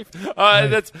on life.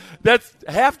 Right. That's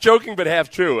half joking but half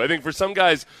true. I think for some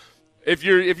guys, if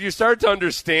you start to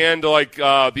understand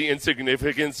the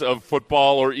insignificance of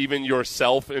football or even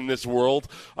yourself in this world,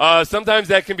 sometimes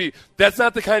that's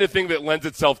not the kind of thing that lends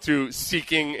itself to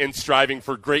seeking and striving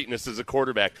for greatness as a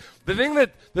quarterback. The thing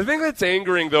that's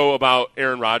angering though about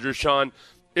Aaron Rodgers, Sean,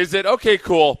 is that okay,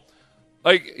 cool,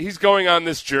 like he's going on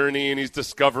this journey and he's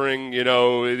discovering,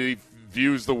 he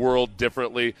views the world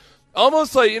differently,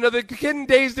 almost like the kid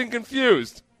dazed and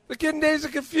confused. The kid days are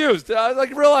confused.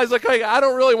 Realize, I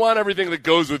don't really want everything that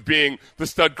goes with being the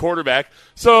stud quarterback,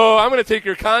 so I'm going to take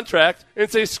your contract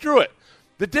and say, screw it.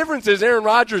 The difference is Aaron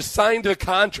Rodgers signed the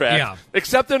contract,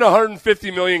 accepted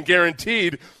 $150 million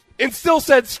guaranteed, and still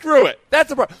said, screw it.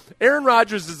 That's a problem. Aaron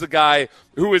Rodgers is the guy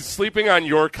who is sleeping on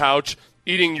your couch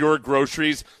eating your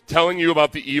groceries, telling you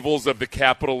about the evils of the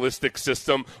capitalistic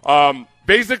system,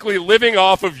 basically living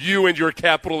off of you and your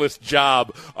capitalist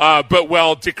job,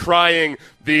 but decrying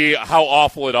how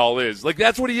awful it all is. Like,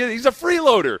 that's what he is. He's a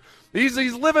freeloader. He's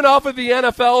living off of the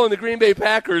NFL and the Green Bay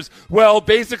Packers,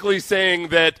 basically saying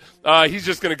that he's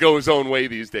just going to go his own way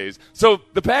these days. So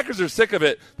the Packers are sick of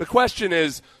it. The question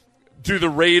is, do the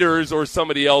Raiders or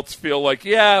somebody else feel like,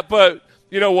 yeah, but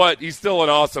you know what? He's still an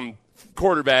awesome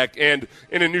quarterback, and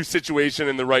in a new situation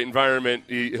in the right environment,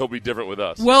 he'll be different with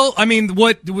us. Well, I mean,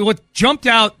 what jumped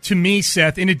out to me,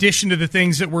 Seth, in addition to the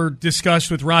things that were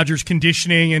discussed with Rodgers'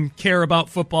 conditioning and care about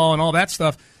football and all that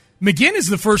stuff, McGinn is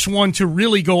the first one to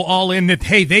really go all in that,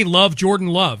 hey, they love Jordan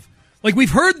Love. Like,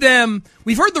 we've heard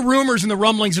the rumors and the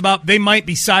rumblings about they might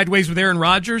be sideways with Aaron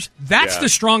Rodgers. That's the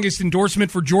strongest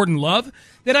endorsement for Jordan Love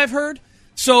that I've heard.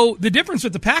 So the difference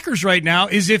with the Packers right now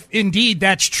is, if indeed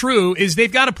that's true, is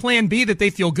they've got a plan B that they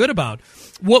feel good about.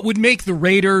 What would make the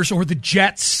Raiders or the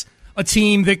Jets a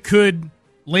team that could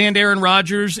land Aaron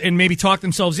Rodgers and maybe talk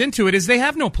themselves into it is they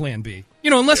have no plan B.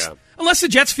 Unless the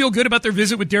Jets feel good about their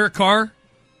visit with Derek Carr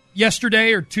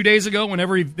yesterday or 2 days ago,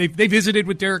 whenever they visited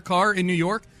with Derek Carr in New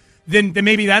York, then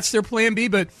maybe that's their plan B.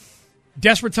 But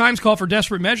desperate times call for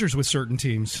desperate measures with certain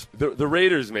teams. The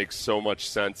Raiders make so much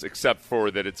sense, except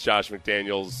for that it's Josh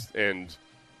McDaniels and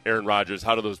Aaron Rodgers.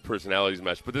 How do those personalities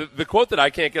mesh? But the quote that I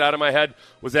can't get out of my head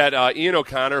was that Ian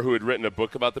O'Connor, who had written a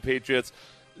book about the Patriots,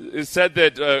 said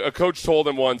that a coach told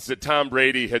him once that Tom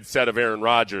Brady had said of Aaron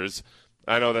Rodgers,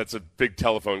 I know that's a big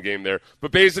telephone game there,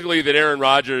 but basically that Aaron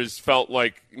Rodgers felt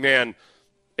like,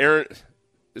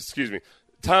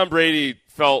 Tom Brady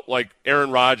felt like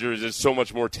Aaron Rodgers is so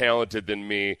much more talented than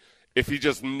me if he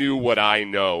just knew what I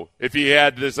know. If he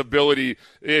had this ability,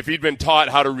 if he'd been taught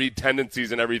how to read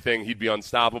tendencies and everything, he'd be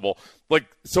unstoppable.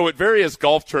 So at various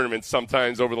golf tournaments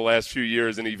sometimes over the last few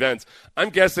years and events,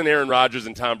 I'm guessing Aaron Rodgers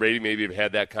and Tom Brady maybe have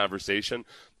had that conversation,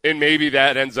 and maybe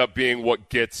that ends up being what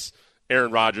gets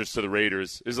Aaron Rodgers to the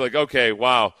Raiders. Is like, okay,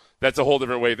 wow, that's a whole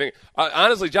different way of thinking.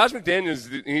 Honestly, Josh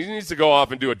McDaniels, he needs to go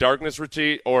off and do a darkness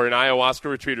retreat or an ayahuasca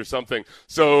retreat or something.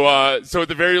 So at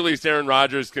the very least, Aaron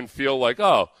Rodgers can feel like,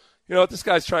 oh, you know what, this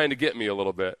guy's trying to get me a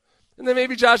little bit. And then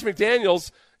maybe Josh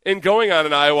McDaniels, in going on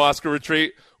an ayahuasca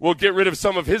retreat, will get rid of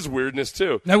some of his weirdness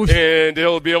too. And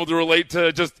he'll be able to relate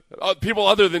to just people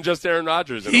other than just Aaron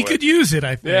Rodgers. He could use it,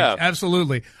 I think. Yeah.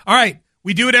 Absolutely. All right.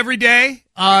 We do it every day.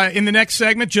 In the next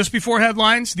segment, just before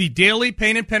headlines, the daily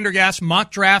Payne and Pendergast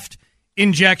mock draft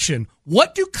injection.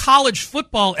 What do college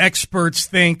football experts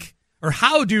think, or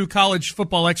how do college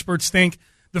football experts think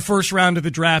the first round of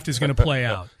the draft is going to play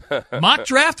out? Mock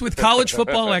draft with college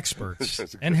football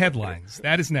experts and headlines.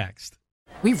 That is next.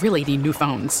 We really need new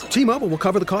phones. T-Mobile will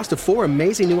cover the cost of 4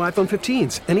 amazing new iPhone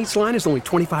 15s, and each line is only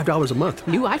 $25 a month.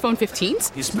 New iPhone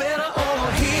 15s? It's better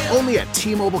over here. Only at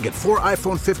T-Mobile, get 4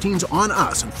 iPhone 15s on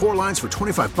us and 4 lines for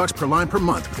 $25 per line per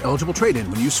month with eligible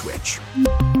trade-in when you switch.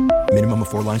 Minimum of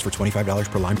 4 lines for $25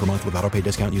 per line per month with autopay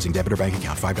discount using debit or bank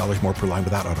account. $5 more per line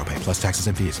without autopay, plus taxes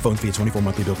and fees. Phone fee at 24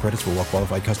 monthly bill credits for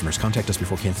well-qualified customers. Contact us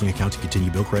before canceling account to continue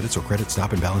bill credits or credit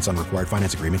stop and balance on required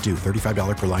finance agreement due.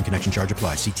 $35 per line connection charge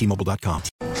applies. See T-Mobile.com.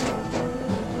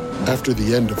 After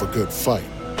the end of a good fight,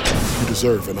 you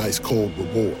deserve an ice-cold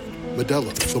reward.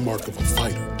 Modelo is the mark of a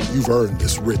fighter. You've earned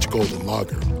this rich golden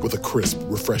lager with a crisp,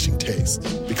 refreshing taste.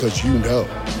 Because you know,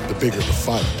 the bigger the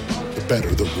fight, the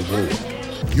better the reward.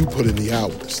 You put in the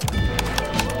hours,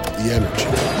 the energy,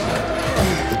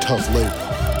 the tough labor.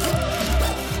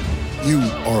 You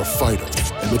are a fighter,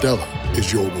 and Modelo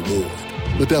is your reward.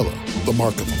 Modelo, the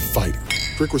mark of a fighter.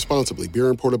 Drink responsibly. Beer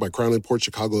imported by Crown Imports,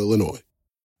 Chicago, Illinois.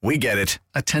 We get it.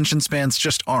 Attention spans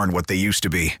just aren't what they used to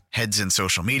be. Heads in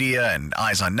social media and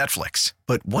eyes on Netflix.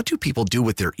 But what do people do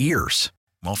with their ears?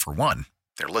 Well, for one,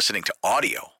 they're listening to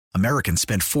audio. Americans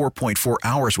spend 4.4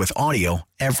 hours with audio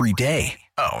every day.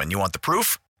 Oh, and you want the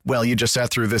proof? Well, you just sat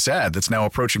through this ad that's now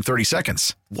approaching 30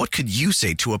 seconds. What could you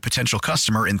say to a potential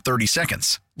customer in 30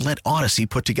 seconds? Let Odyssey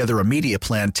put together a media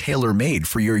plan tailor-made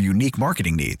for your unique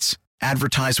marketing needs.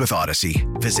 Advertise with Odyssey.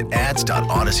 Visit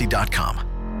ads.odyssey.com.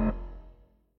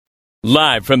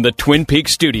 Live from the Twin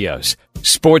Peaks studios,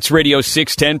 Sports Radio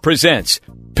 610 presents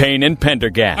Payne and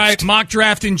Pendergast. All right, mock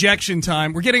draft injection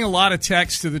time. We're getting a lot of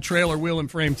text to the Trailer Wheel and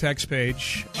Frame text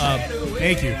page.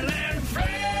 Thank you.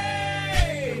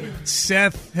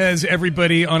 Seth has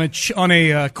everybody on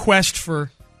a quest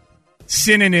for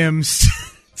synonyms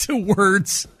to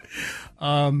words.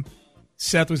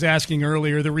 Seth was asking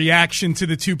earlier the reaction to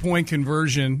the 2-point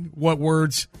conversion. What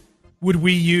words would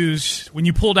we use when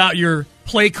you pulled out your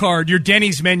play card, your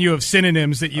Denny's menu of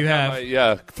synonyms that you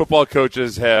have? Football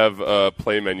coaches have a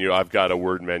play menu. I've got a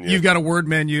word menu. You've got a word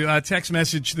menu. Text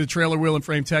message to the Trailer Wheel and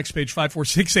Frame text page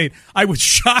 5468. I was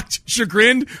shocked,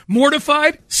 chagrined,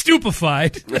 mortified,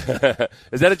 stupefied.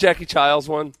 Is that a Jackie Childs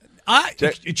one?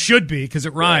 It should be because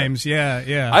it rhymes.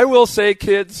 Yeah. I will say,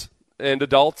 kids and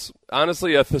adults,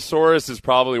 honestly, a thesaurus is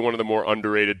probably one of the more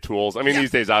underrated tools. I mean,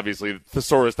 these days, obviously,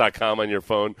 thesaurus.com on your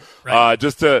phone,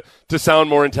 just to sound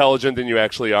more intelligent than you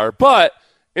actually are. But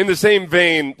in the same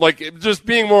vein, like just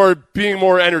being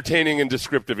more entertaining and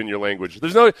descriptive in your language.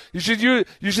 You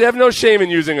should have no shame in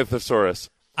using a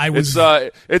thesaurus.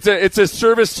 It's a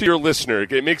service to your listener.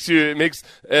 It makes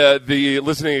the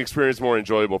listening experience more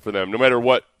enjoyable for them, no matter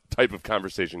what type of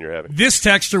conversation you're having. This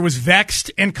texter was vexed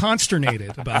and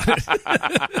consternated about it.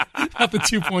 About the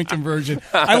 2-point conversion.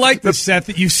 I like this, Seth,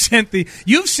 that you've sent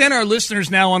our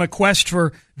listeners now on a quest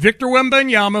for Victor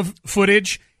Wembanyama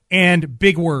footage and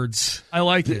big words. I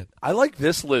like it. I like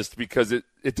this list because it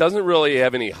doesn't really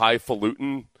have any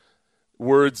highfalutin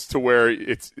words to where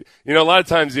it's, a lot of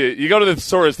times you go to the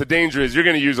thesaurus, the danger is you're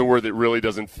going to use a word that really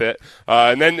doesn't fit.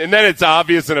 And then it's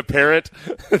obvious and apparent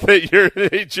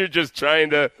that you're just trying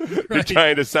to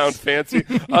sound fancy.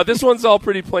 This one's all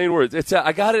pretty plain words.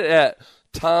 I got it at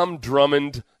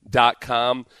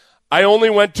TomDrummond.com. I only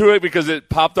went to it because it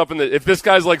popped up if this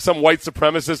guy's like some white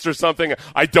supremacist or something,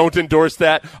 I don't endorse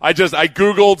that. I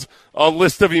Googled a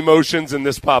list of emotions and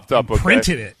this popped up. Okay?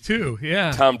 Printed it too,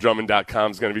 yeah.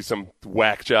 TomDrummond.com is going to be some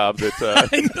whack job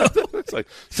that it's like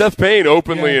Seth Payne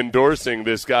openly endorsing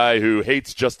this guy who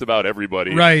hates just about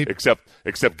everybody, right?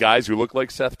 Except guys who look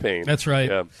like Seth Payne. That's right.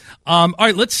 Yeah. All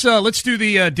right, let's do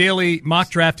the daily mock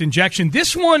draft injection.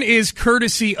 This one is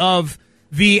courtesy of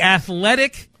the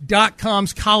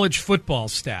Athletic.com's college football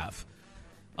staff.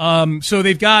 So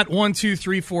they've got 1, 2,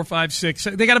 3, 4, 5, 6.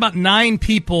 They got about 9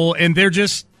 people, and they're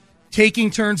just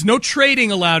taking turns. No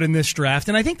trading allowed in this draft.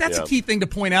 And I think that's a key thing to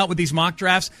point out with these mock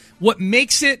drafts. What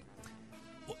makes it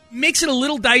a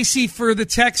little dicey for the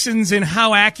Texans and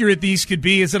how accurate these could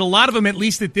be is that a lot of them, at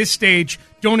least at this stage,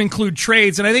 don't include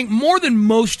trades. And I think more than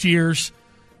most years,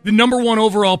 the number 1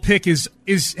 overall pick has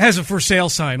a for sale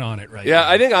sign on it, right? Yeah,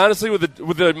 I think honestly with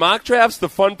the mock drafts, the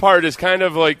fun part is kind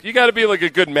of like you got to be like a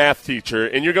good math teacher,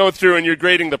 and you're going through and you're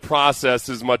grading the process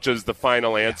as much as the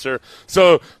final answer.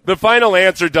 So the final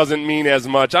answer doesn't mean as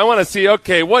much. I want to see,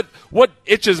 okay, what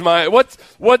scratches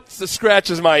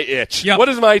my itch? Yep. What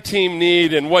does my team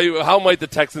need, and how might the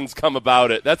Texans come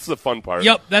about it? That's the fun part.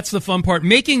 Yep, that's the fun part.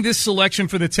 Making this selection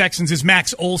for the Texans is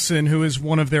Max Olson, who is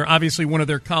obviously one of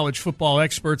their college football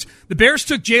experts. The Bears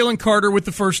took Jalen Carter with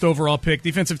the first overall pick,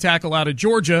 defensive tackle out of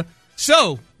Georgia.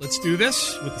 So let's do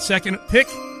this with the second pick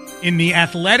in the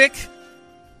Athletic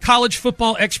college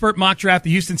football expert mock draft.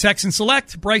 The Houston Texans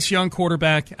select Bryce Young,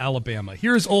 quarterback, Alabama.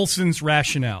 Here's Olson's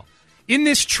rationale. In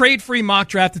this trade-free mock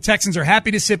draft, the Texans are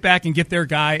happy to sit back and get their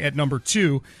guy at number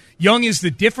 2. Young is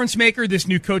the difference maker this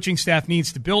new coaching staff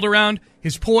needs to build around.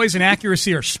 His poise and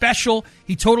accuracy are special.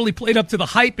 He totally played up to the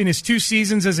hype in his 2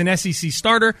 seasons as an SEC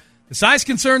starter. The size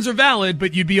concerns are valid,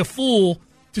 but you'd be a fool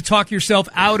to talk yourself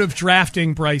out of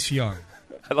drafting Bryce Young.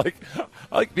 I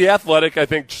like The Athletic, I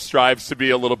think, strives to be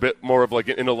a little bit more of like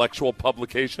an intellectual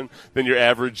publication than your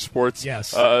average sports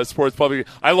publication.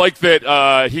 I like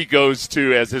that he goes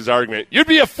to, as his argument, you'd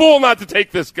be a fool not to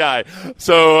take this guy.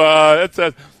 So that's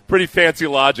a pretty fancy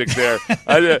logic there.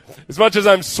 As much as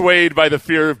I'm swayed by the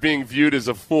fear of being viewed as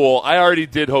a fool, I already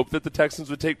did hope that the Texans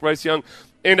would take Bryce Young.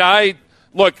 And I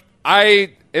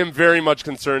am very much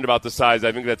concerned about the size.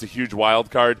 I think that's a huge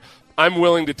wild card. I'm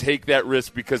willing to take that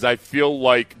risk because I feel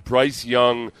like Bryce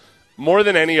Young, more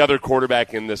than any other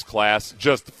quarterback in this class,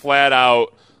 just flat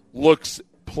out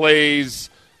plays,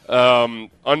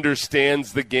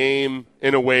 understands the game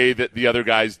in a way that the other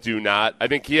guys do not. I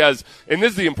think he has, and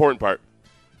this is the important part,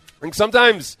 I think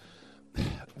sometimes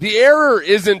the error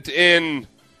isn't in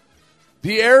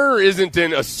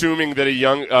assuming that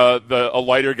a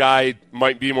lighter guy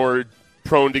might be more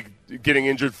prone to getting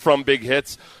injured from big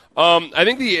hits. I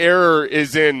think the error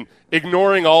is in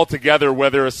ignoring altogether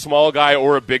whether a small guy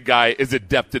or a big guy is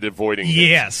adept at avoiding hits.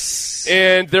 Yes.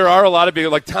 And there are a lot of big,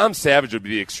 like Tom Savage would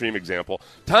be the extreme example.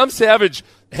 Tom Savage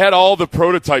had all the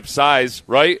prototype size,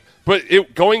 right? But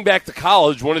going back to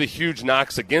college, one of the huge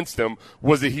knocks against him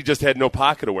was that he just had no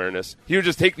pocket awareness. He would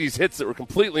just take these hits that were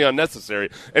completely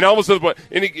unnecessary, and almost to the point,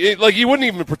 and he wouldn't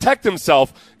even protect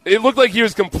himself. It looked like he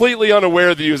was completely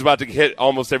unaware that he was about to get hit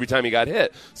almost every time he got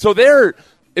hit. So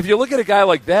if you look at a guy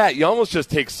like that, you almost just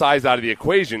take size out of the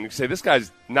equation. You say this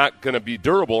guy's not going to be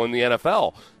durable in the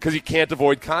NFL because he can't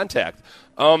avoid contact.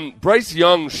 Bryce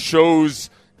Young shows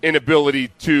inability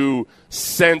to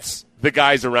sense the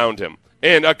guys around him.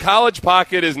 And a college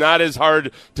pocket is not as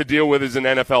hard to deal with as an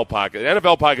NFL pocket.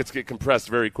 NFL pockets get compressed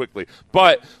very quickly.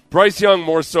 But Bryce Young,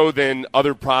 more so than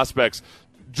other prospects,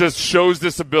 just shows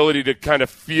this ability to kind of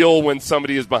feel when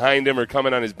somebody is behind him or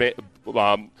coming on his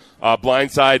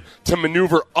blind side, to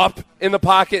maneuver up in the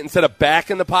pocket instead of back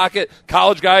in the pocket.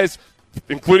 College guys,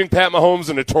 including Pat Mahomes,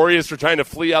 are notorious for trying to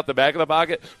flee out the back of the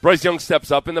pocket. Bryce Young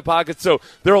steps up in the pocket. So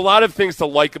there are a lot of things to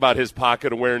like about his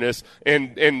pocket awareness,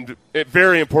 and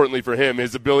very importantly for him,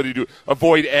 his ability to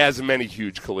avoid as many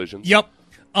huge collisions. Yep.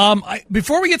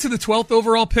 Before we get to the 12th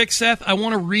overall pick, Seth, I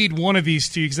want to read one of these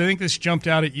to you because I think this jumped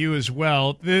out at you as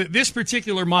well. This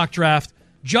particular mock draft,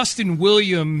 Justin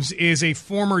Williams is a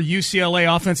former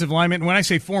UCLA offensive lineman. And when I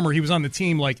say former, he was on the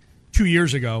team like 2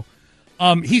 years ago.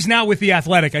 He's now with The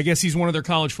Athletic. I guess he's one of their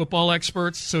college football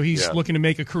experts, so he's looking to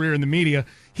make a career in the media.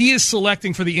 He is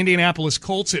selecting for the Indianapolis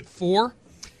Colts at 4,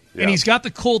 and he's got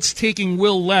the Colts taking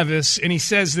Will Levis, and he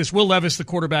says this, Will Levis, the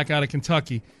quarterback out of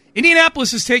Kentucky.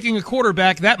 Indianapolis is taking a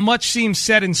quarterback. That much seems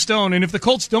set in stone, and if the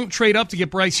Colts don't trade up to get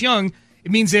Bryce Young,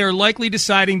 it means they are likely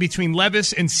deciding between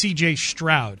Levis and C.J.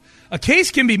 Stroud. A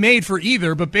case can be made for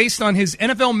either, but based on his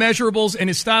NFL measurables and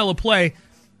his style of play,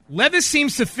 Levis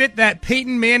seems to fit that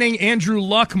Peyton Manning, Andrew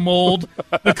Luck mold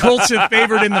the Colts have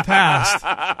favored in the past.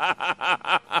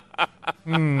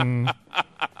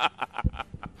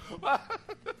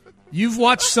 You've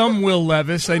watched some Will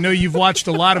Levis. I know you've watched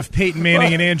a lot of Peyton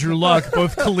Manning and Andrew Luck,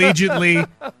 both collegiately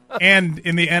and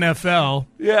in the NFL.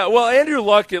 Yeah, well, Andrew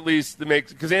Luck at least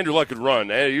makes, because Andrew Luck could run.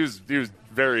 He was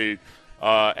very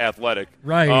athletic.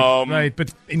 Right, right.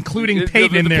 But including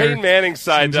Peyton in there. The Peyton Manning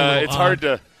side, it's hard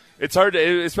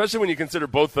to, especially when you consider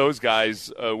both those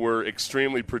guys were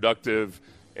extremely productive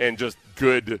and just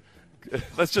good.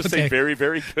 Let's just say very,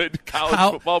 very good college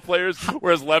football players,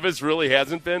 whereas Levis really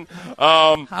hasn't been.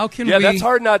 How can we? That's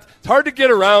hard. It's hard to get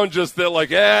around just that,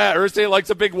 like, Irsay likes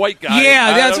a big white guy.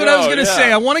 Yeah, that's what I was going to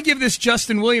say. I want to give this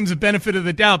Justin Williams a benefit of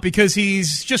the doubt because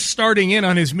he's just starting in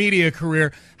on his media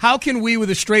career. How can we, with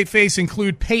a straight face,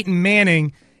 include Peyton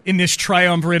Manning in this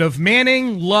triumvirate of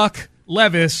Manning, Luck,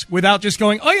 Levis without just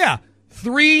going, oh, yeah,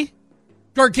 3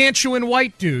 gargantuan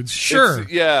white dudes? Sure.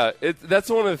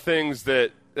 That's one of the things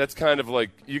that's kind of like,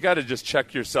 you got to just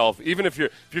check yourself. Even if you're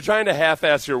trying to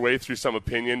half-ass your way through some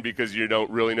opinion because you don't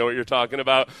really know what you're talking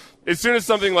about, as soon as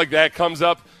something like that comes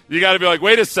up, you got to be like,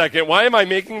 wait a second, why am I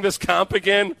making this comp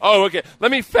again? Oh, okay,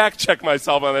 let me fact-check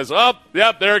myself on this. Oh,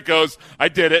 yep, there it goes. I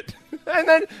did it. And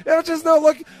then just know,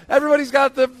 look, everybody's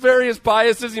got the various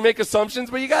biases. You make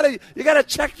assumptions, but you gotta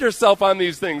check yourself on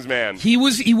these things, man. He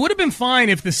would have been fine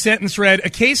if the sentence read, a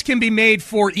case can be made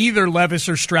for either Levis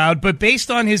or Stroud, but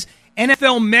based on his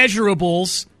NFL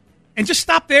measurables, and just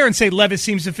stop there and say Levis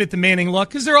seems to fit the Manning Luck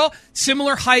because they're all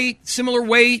similar height, similar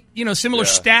weight, similar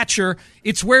stature.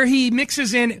 It's where he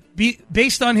mixes in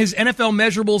based on his NFL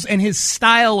measurables and his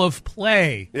style of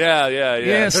play.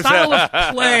 Yeah. Style of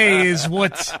play is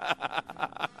where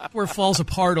it falls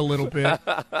apart a little bit.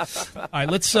 All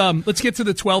right, let's get to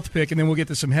the 12th pick, and then we'll get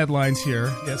to some headlines here.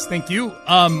 Yes, thank you.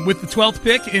 With the 12th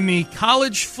pick in the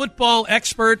college football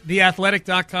expert,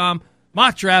 theathletic.com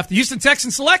mock draft, the Houston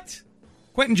Texans select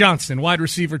Quentin Johnston, wide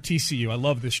receiver, TCU. I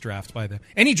love this draft by them.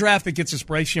 Any draft that gets us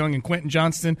Bryce Young and Quentin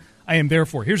Johnston, I am there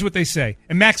for. Here's what they say.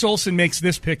 And Max Olson makes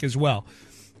this pick as well.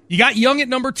 You got Young at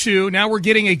number 2. Now we're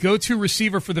getting a go-to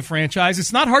receiver for the franchise.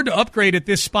 It's not hard to upgrade at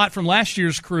this spot from last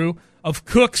year's crew of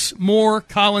Cooks, Moore,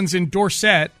 Collins, and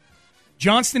Dorsett.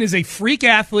 Johnston is a freak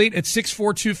athlete at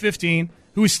 6'4", 215,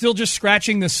 who is still just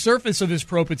scratching the surface of his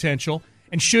pro potential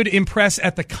and should impress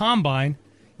at the combine.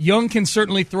 Young can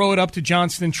certainly throw it up to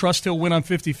Johnston, trust he'll win on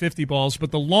 50-50 balls, but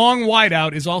the long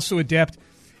wideout is also adept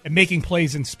at making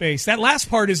plays in space. That last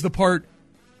part is the part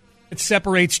that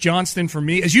separates Johnston from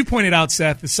me. As you pointed out,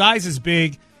 Seth, the size is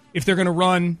big. If they're going to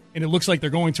run, and it looks like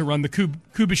they're going to run, the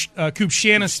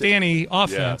Kubshana-Stanny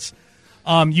offense,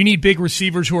 you need big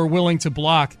receivers who are willing to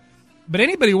block. But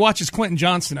anybody who watches Quentin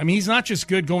Johnston, I mean, he's not just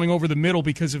good going over the middle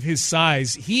because of his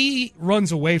size. He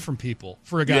runs away from people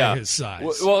for a guy his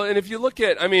size. Well, and if you look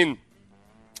at,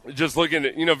 just looking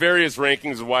at, various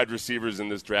rankings of wide receivers in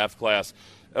this draft class,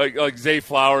 like Zay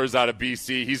Flowers out of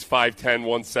BC, he's 5'10",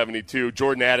 172.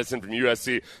 Jordan Addison from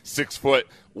USC, 6 foot,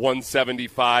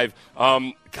 175.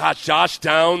 Josh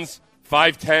Downs,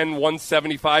 5'10",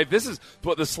 175. This is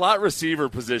what the slot receiver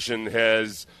position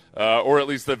has, or at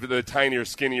least the tinier,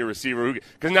 skinnier receiver.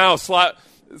 Because now slot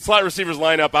receivers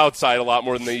line up outside a lot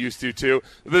more than they used to, too.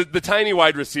 The tiny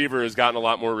wide receiver has gotten a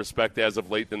lot more respect as of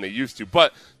late than they used to.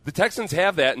 But the Texans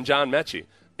have that in John Mechie.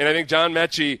 And I think John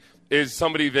Mechie is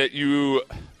somebody that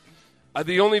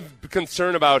The only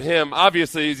concern about him,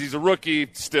 obviously, is he's a rookie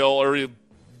still, or he'll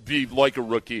be like a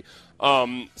rookie.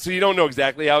 So you don't know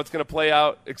exactly how it's going to play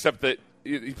out, except that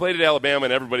he played at Alabama,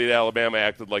 and everybody at Alabama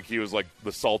acted like he was like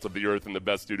the salt of the earth and the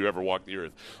best dude who ever walked the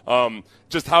earth.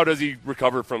 Just how does he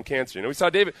recover from cancer? You know, we saw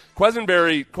David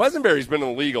Quesenberry. Quesenberry's been in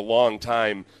the league a long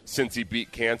time since he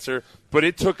beat cancer, but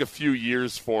it took a few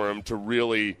years for him to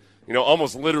really, you know,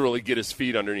 almost literally get his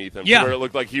feet underneath him, where it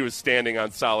looked like he was standing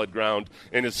on solid ground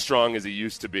and as strong as he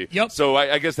used to be. Yep. So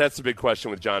I guess that's the big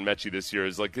question with John Mechie this year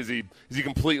is like, is he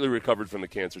completely recovered from the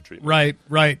cancer treatment?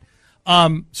 Right.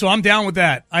 So I'm down with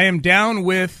that. I am down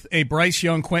with a Bryce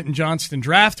Young, Quentin Johnston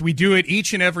draft. We do it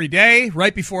each and every day,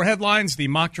 right before headlines, the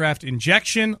mock draft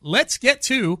injection. Let's get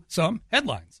to some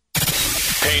headlines.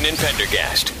 Payne and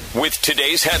Pendergast with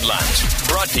today's headlines,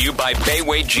 brought to you by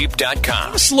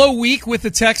BaywayJeep.com. A slow week with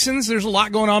the Texans. There's a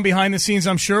lot going on behind the scenes,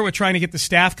 I'm sure, with trying to get the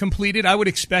staff completed. I would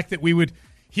expect that we would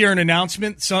hear an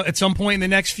announcement at some point in the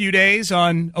next few days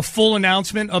on a full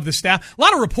announcement of the staff. A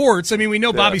lot of reports. I mean, we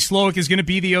know Bobby Slowick is going to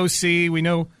be the OC. We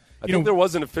know. I think there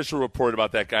was an official report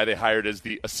about that guy they hired as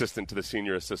the assistant to the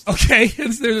senior assistant. Okay,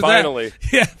 finally.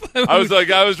 Yeah, I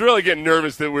was really getting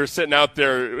nervous that we were sitting out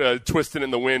there twisting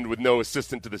in the wind with no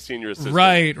assistant to the senior assistant.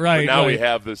 Right. But now we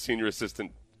have the senior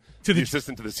assistant to the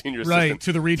assistant to the senior assistant. Right,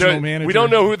 to the regional manager. We don't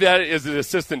know who that is, the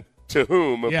assistant to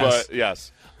whom, but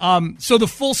yes. So the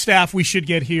full staff we should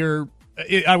get here,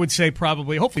 I would say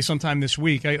probably, hopefully sometime this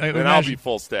week. I'll be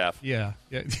full staff. Yeah.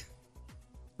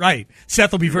 Right.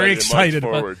 Seth will be very excited.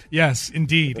 Yes,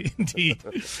 indeed.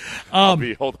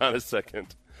 Hold on a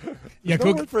second. Yeah,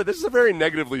 this is a very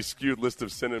negatively skewed list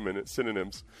of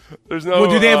synonyms. There's no.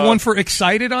 Well, do they have one for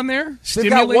excited on there?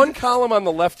 They've got one column on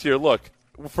the left here. Look.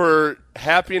 For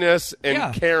happiness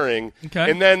and caring. Okay.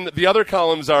 And then the other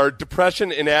columns are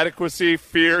depression, inadequacy,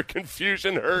 fear,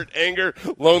 confusion, hurt, anger,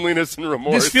 loneliness, and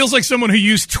remorse. This feels like someone who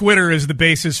used Twitter as the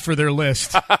basis for their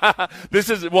list. I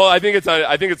think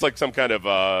it's like some kind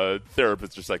of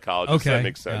therapist or psychologist. Okay. That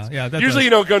makes sense. Yeah, usually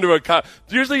you don't go to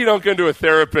a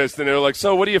therapist and they're like,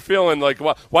 so what are you feeling? Like,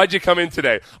 why'd you come in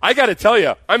today? I got to tell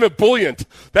you, I'm ebullient.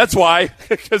 That's why.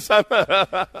 Because I'm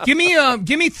give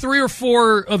me 3 or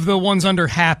 4 of the ones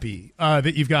under happy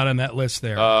that you've got on that list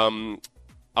there.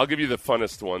 I'll give you the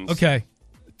funnest ones. Okay.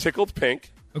 Tickled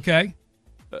pink. Okay.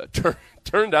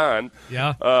 Turned on.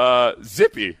 Yeah.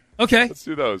 Zippy. Okay. Let's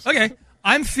do those. Okay.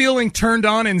 I'm feeling turned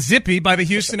on and zippy by the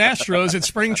Houston Astros at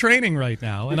spring training right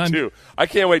now. Me too. I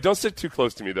can't wait. Don't sit too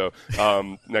close to me, though,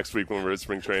 next week when we're at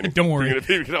spring training. Don't worry. You're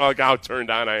going to be like how turned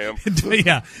on I am.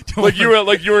 Yeah. You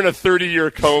were in a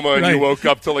 30-year coma and you woke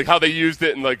up to like how they used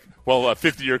it in like, a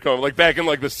 50-year coma, like back in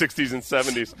like the 60s and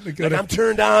 70s. I'm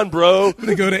turned on, bro.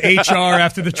 They go to HR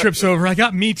after the trip's over. I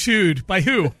got Me Too'd. By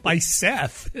who? By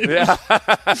Seth. Yeah.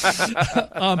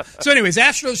 So anyways,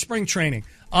 Astros spring training.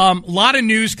 A lot of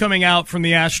news coming out from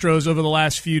the Astros over the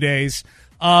last few days.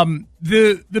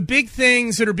 The big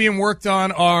things that are being worked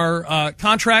on are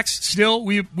contracts still,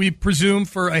 we presume,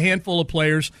 for a handful of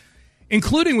players,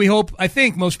 including, I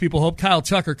think most people hope, Kyle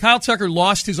Tucker. Kyle Tucker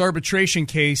lost his arbitration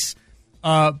case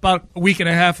about a week and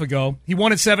a half ago. He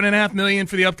wanted $7.5 million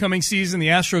for the upcoming season. The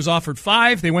Astros offered $5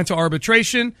 million. They went to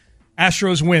arbitration.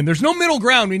 Astros win. There's no middle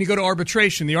ground when you go to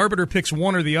arbitration. The arbiter picks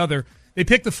one or the other. They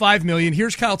picked the $5 million.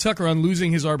 Here's Kyle Tucker on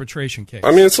losing his arbitration case. I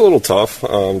mean, it's a little tough,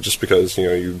 just because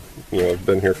you've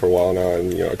been here for a while now,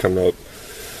 and I come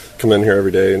in here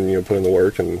every day and put in the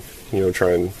work and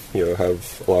try and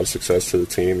have a lot of success to the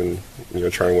team and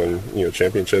try and win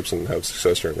championships and have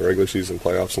success during the regular season,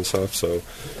 playoffs and stuff. So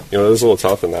it was a little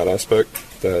tough in that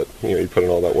aspect that you put in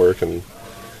all that work and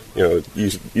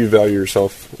you value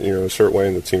yourself a certain way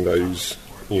and the team values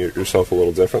yourself a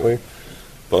little differently,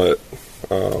 but.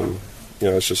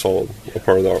 It's just all a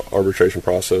part of the arbitration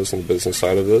process and the business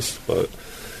side of this. But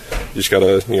you just got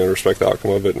to, respect the outcome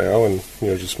of it now and,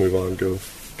 just move on and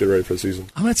get ready for the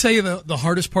season. I'm going to tell you the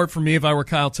hardest part for me if I were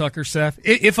Kyle Tucker, Seth,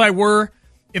 if I were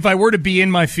to be in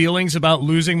my feelings about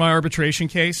losing my arbitration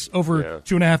case over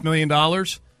 $2.5 million,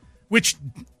 which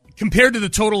compared to the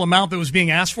total amount that was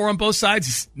being asked for on both sides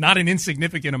is not an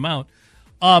insignificant amount.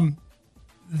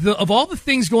 Of all the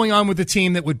things going on with the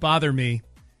team that would bother me,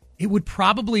 it would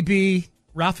probably be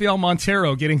Rafael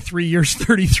Montero getting 3 years,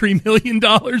 $33 million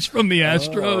from the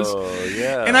Astros. Oh,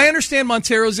 yeah. And I understand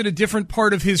Montero's at a different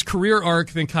part of his career arc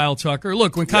than Kyle Tucker.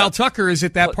 Look, when Kyle Tucker is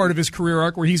at that part of his career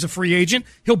arc where he's a free agent,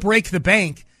 he'll break the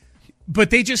bank. But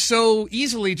they just so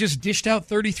easily just dished out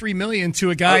 $33 million to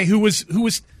a guy who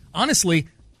was honestly,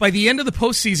 by the end of the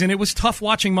postseason, it was tough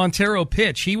watching Montero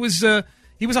pitch. He was a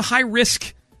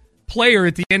high-risk player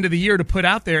at the end of the year to put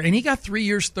out there, and he got 3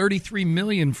 years, $33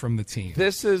 million from the team.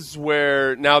 This is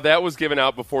where now that was given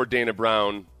out before Dana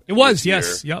Brown. It was,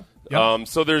 yes, yep.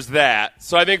 So there's that.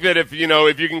 So I think that if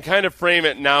you can kind of frame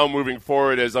it now moving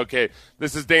forward as, okay,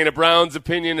 this is Dana Brown's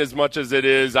opinion as much as it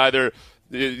is either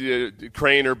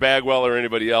Crane or Bagwell or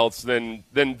anybody else, then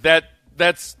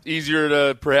that's easier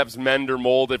to perhaps mend or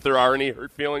mold if there are any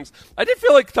hurt feelings. I did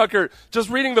feel like Tucker, just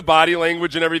reading the body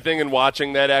language and everything and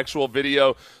watching that actual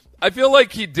video, I feel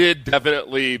like he did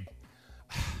definitely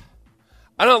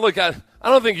 – I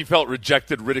don't think he felt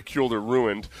rejected, ridiculed, or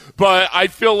ruined, but I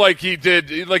feel like he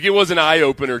did – like it was an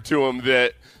eye-opener to him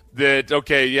that,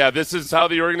 okay, yeah, this is how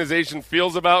the organization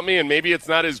feels about me, and maybe it's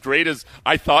not as great as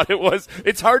I thought it was.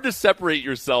 It's hard to separate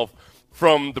yourself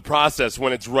from the process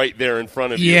when it's right there in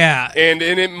front of you. Yeah. And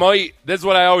it might – that's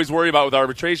what I always worry about with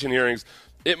arbitration hearings.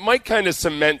 It might kind of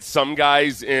cement some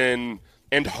guys in –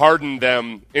 and harden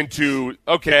them into,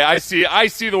 okay, I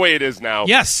see the way it is now.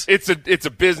 Yes. It's a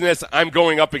business. I'm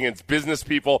going up against business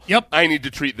people. Yep. I need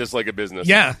to treat this like a business.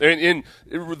 Yeah. And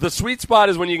the sweet spot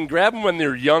is when you can grab them when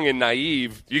they're young and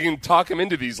naive. You can talk them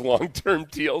into these long-term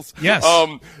deals. Yes.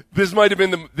 This might have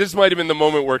been the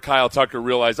moment where Kyle Tucker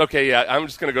realized, okay, yeah, I'm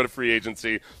just going to go to free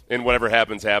agency and whatever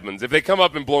happens, happens. If they come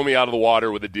up and blow me out of the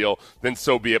water with a deal, then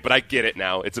so be it. But I get it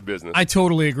now. It's a business. I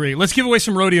totally agree. Let's give away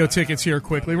some rodeo tickets here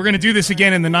quickly. We're going to do this again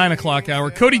in the 9 o'clock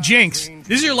hour. Cody Jinks.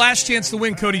 This is your last chance to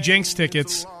win Cody Jinks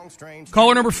tickets.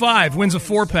 Caller number 5 wins a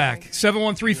 4-pack.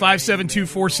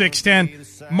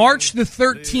 713-572-4610. March the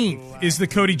 13th is the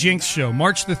Cody Jinks show.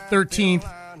 March the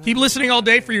 13th. Keep listening all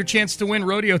day for your chance to win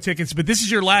rodeo tickets, but this is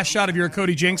your last shot if you're a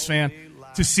Cody Jinks fan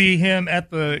to see him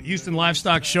at the Houston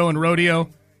Livestock Show and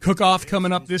Rodeo. Cook-off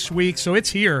coming up this week, so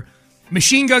it's here.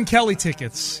 Machine Gun Kelly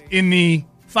tickets in the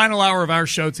final hour of our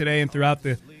show today and throughout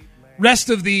the rest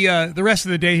of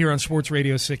the day here on Sports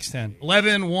Radio 610.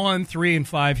 11, 1, 3, and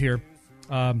 5 here.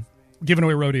 Giving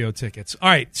away rodeo tickets. All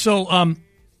right, so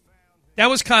that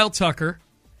was Kyle Tucker,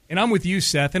 and I'm with you,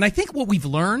 Seth. And I think what we've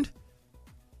learned,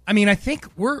 I think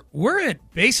we're at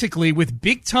basically with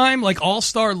big-time, like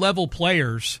all-star level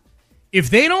players, if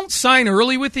they don't sign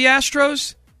early with the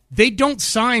Astros, they don't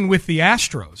sign with the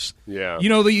Astros. Yeah.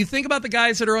 You think about the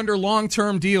guys that are under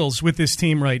long-term deals with this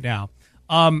team right now.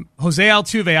 Jose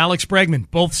Altuve, Alex Bregman,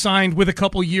 both signed with a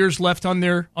couple years left on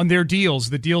their deals,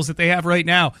 the deals that they have right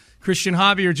now. Christian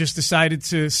Javier just decided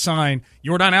to sign.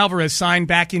 Yordan Alvarez signed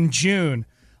back in June.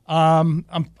 I'm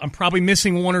probably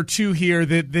missing one or two here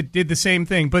that did the same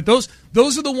thing. But those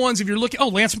are the ones, if you're looking –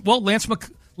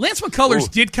 Lance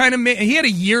McCullers did kind of – he had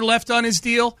a year left on his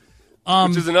deal.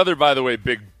 Which is another, by the way,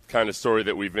 big kind of story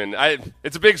that we've been.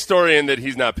 It's a big story in that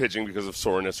he's not pitching because of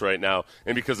soreness right now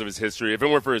and because of his history. If it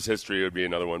weren't for his history, it would be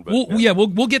another one. But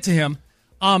we'll get to him.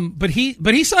 But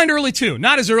he signed early too.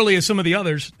 Not as early as some of the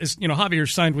others. As Javier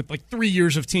signed with like 3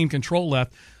 years of team control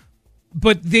left.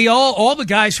 But they all the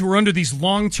guys who were under these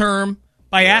long term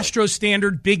by Astros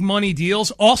standard big money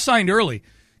deals all signed early.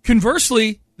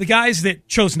 Conversely, the guys that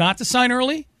chose not to sign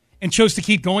early and chose to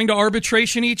keep going to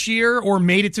arbitration each year or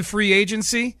made it to free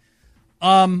agency,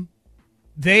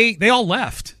 they all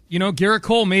left. Garrett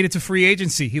Cole made it to free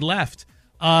agency. He left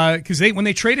because when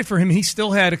they traded for him, he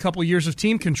still had a couple years of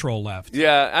team control left.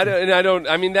 Yeah,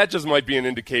 that just might be an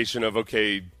indication of,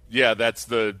 okay, yeah, that's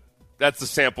the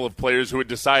sample of players who had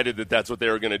decided that that's what they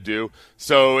were going to do.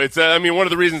 So it's, one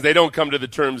of the reasons they don't come to the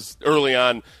terms early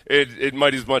on, it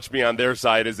might as much be on their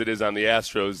side as it is on the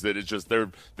Astros, that it's just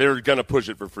they're going to push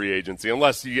it for free agency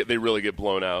unless they really get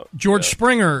blown out. George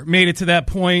Springer made it to that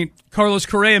point. Carlos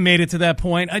Correa made it to that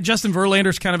point. Justin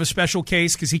Verlander's kind of a special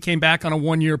case because he came back on a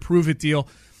 1-year prove-it deal.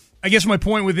 I guess my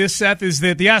point with this, Seth, is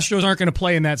that the Astros aren't going to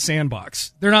play in that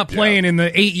sandbox. They're not playing in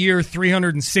the 8-year,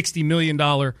 $360 million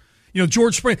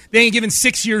George Springer, they ain't giving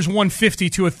 6 years,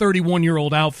 $150 to a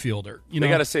 31-year-old outfielder. They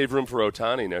got to save room for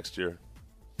Ohtani next year.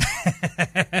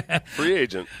 Free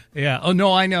agent. Yeah. Oh,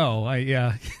 no, I know.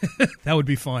 That would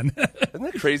be fun. Isn't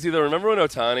that crazy, though? Remember when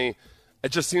Ohtani,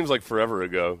 it just seems like forever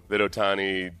ago that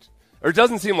Ohtani, or it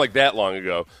doesn't seem like that long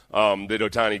ago, that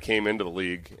Ohtani came into the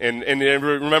league. And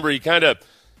remember, he kind of,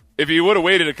 if he would have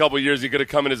waited a couple of years, he could have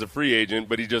come in as a free agent,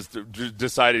 but he just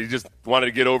decided he just wanted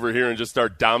to get over here and just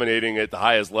start dominating at the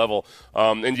highest level.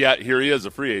 And yet, here he is,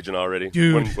 a free agent already.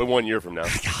 Dude. 1 year from now.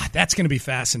 God, that's going to be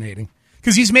fascinating.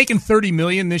 Because he's making $30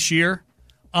 million this year.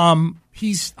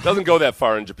 He's doesn't go that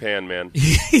far in Japan, man.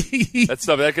 That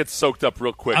stuff that gets soaked up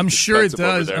real quick. I'm sure it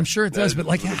does. But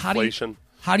like,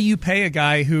 how do you pay a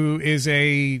guy who is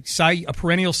a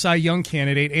perennial Cy Young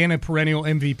candidate and a perennial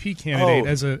MVP candidate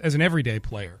as an everyday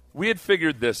player? We had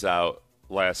figured this out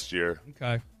last year.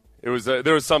 Okay. There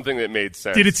was something that made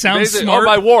sense. Did it sound smart? Oh,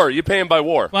 by war. You pay him by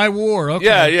war. By war,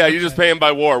 okay. Yeah, you just pay him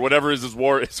by war. Whatever is his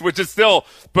war, which is still,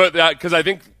 but because I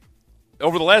think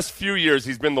over the last few years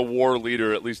he's been the war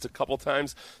leader at least a couple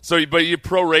times. So, but you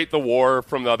prorate the war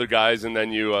from the other guys, and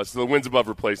then you so the wins above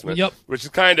replacement. Yep. Which is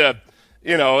kind of.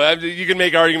 You can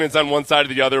make arguments on one side or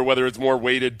the other, whether it's more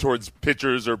weighted towards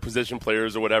pitchers or position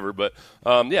players or whatever. But,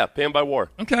 pay him by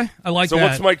war. Okay, I like that. So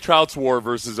what's Mike Trout's war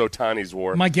versus Ohtani's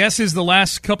war? My guess is the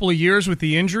last couple of years with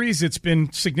the injuries, it's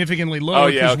been significantly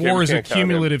lower because war is a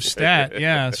cumulative stat.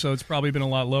 Yeah, so it's probably been a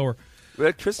lot lower.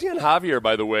 Christian Javier,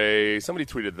 by the way, somebody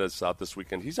tweeted this out this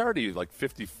weekend. He's already like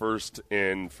 51st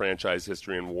in franchise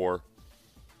history in war.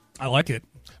 I like it.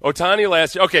 Ohtani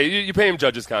last year. Okay, you pay him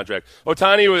Judge's contract.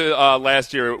 Ohtani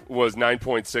last year was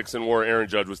 9.6 in WAR. Aaron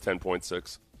Judge was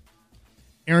 10.6.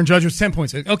 Aaron Judge was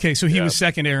 10.6. Okay, so he was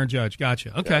second Aaron Judge.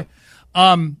 Gotcha. Okay.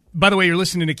 Yeah. By the way, you're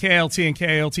listening to KLT and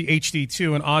KLT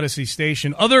HD2 and Odyssey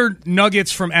Station. Other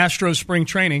nuggets from Astros spring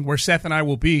training, where Seth and I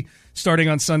will be starting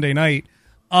on Sunday night.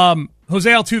 Jose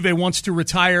Altuve wants to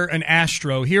retire an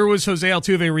Astro. Here was Jose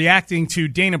Altuve reacting to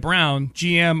Dana Brown,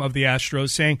 GM of the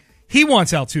Astros, saying he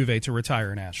wants Altuve to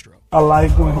retire an Astro. I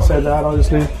like when he said that.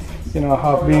 Obviously,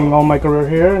 I've been all my career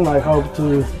here, and I hope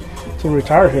to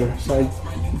retire here. So I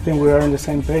think we are on the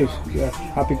same page. Yeah,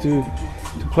 happy to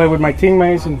play with my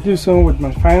teammates and do so with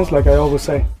my fans, like I always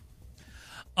say.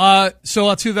 So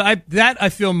Altuve, I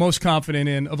feel most confident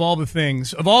in of all the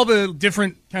things, of all the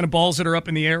different kind of balls that are up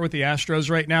in the air with the Astros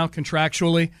right now,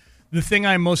 contractually. The thing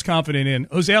I'm most confident in,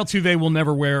 Jose Altuve will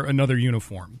never wear another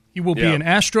uniform. He will be an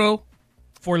Astro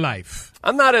for life.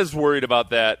 I'm not as worried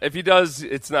about that. If he does,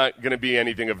 it's not going to be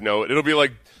anything of note. It'll be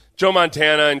like Joe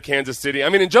Montana in Kansas City. I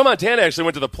mean, and Joe Montana actually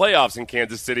went to the playoffs in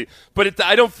Kansas City, but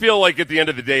I don't feel like at the end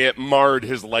of the day it marred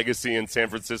his legacy in San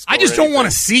Francisco. I just don't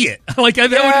want to see it. It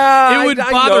would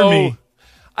bother me.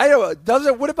 I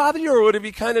don't. Would it bother you, or would it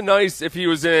be kind of nice if he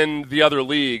was in the other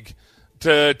league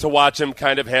to watch him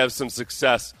kind of have some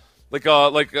success, like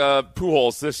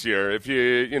Pujols this year? If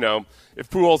if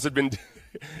Pujols had been.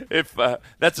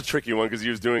 That's a tricky one because he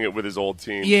was doing it with his old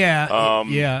team.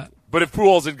 Yeah. But if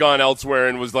Pujols had gone elsewhere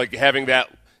and was like having that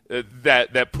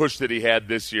push that he had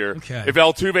this year, if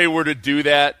Altuve were to do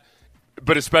that,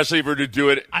 but especially if he were to do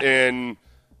it in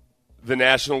the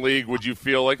National League, would you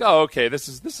feel like, oh, okay, this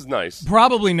is nice?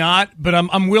 Probably not, but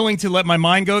I'm willing to let my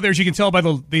mind go there. As you can tell by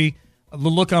the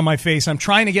look on my face, I'm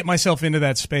trying to get myself into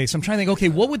that space. I'm trying to think, okay,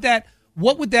 what would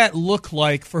that look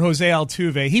like for Jose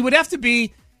Altuve? He would have to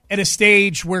be at a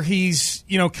stage where he's,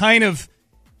 he's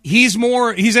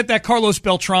at that Carlos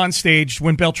Beltran stage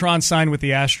when Beltran signed with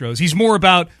the Astros. He's more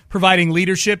about providing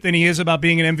leadership than he is about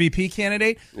being an MVP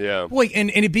candidate. Yeah. Boy, and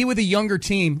it'd be with a younger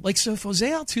team. Like, so if Jose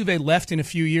Altuve left in a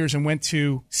few years and went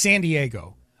to San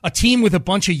Diego, a team with a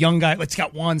bunch of young guys, it's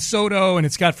got Juan Soto and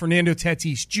it's got Fernando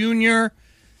Tatis Jr.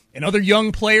 and other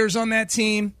young players on that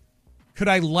team, could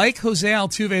I like Jose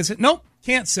Altuve? Nope,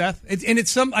 can't, Seth. I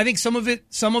think some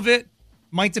of it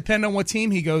might depend on what team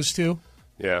he goes to.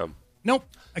 Yeah. Nope,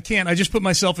 I can't. I just put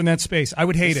myself in that space. I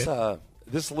would hate it.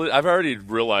 I've already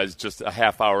realized just a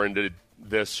half hour into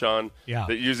this, Sean,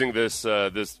 that using this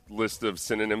list of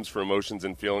synonyms for emotions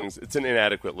and feelings, it's an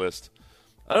inadequate list.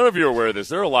 I don't know if you're aware of this.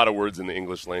 There are a lot of words in the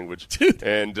English language. Dude.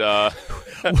 And,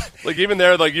 like, even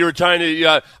there, like, you were trying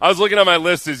to I was looking at my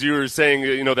list as you were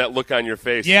saying, that look on your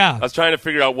face. Yeah. I was trying to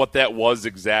figure out what that was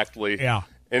exactly. Yeah.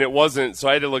 And it wasn't. So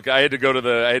I had to go to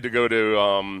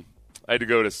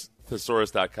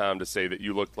thesaurus.com to say that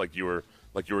you looked like you were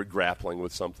grappling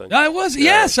with something. I was,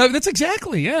 yes. That's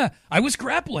exactly, yeah. I was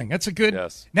grappling. That's a good.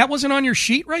 Yes. That wasn't on your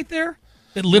sheet right there.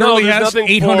 It literally has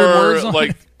 800 words on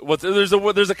it.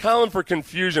 There's a column for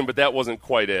confusion, but that wasn't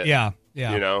quite it. Yeah.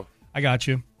 I got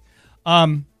you.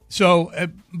 So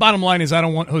bottom line is, I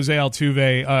don't want Jose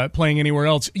Altuve playing anywhere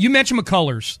else. You mentioned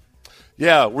McCullers.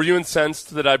 Yeah, were you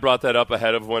incensed that I brought that up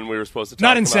ahead of when we were supposed to talk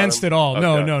Not incensed about him? at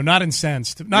all. Okay. No, not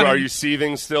incensed. Are you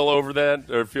seething still over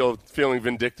that, or feeling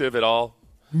vindictive at all?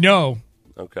 No.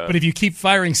 Okay. But if you keep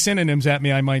firing synonyms at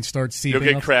me, I might start seething.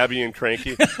 You'll get crabby and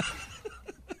cranky?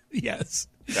 Yes.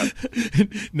 Yep.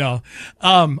 No,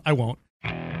 I won't.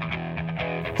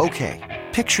 Okay,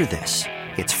 picture this.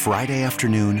 It's Friday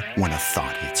afternoon when a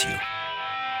thought hits you.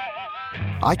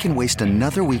 I can waste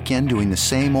another weekend doing the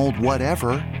same old whatever,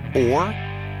 or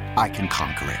I can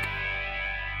conquer it.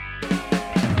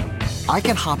 I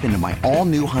can hop into my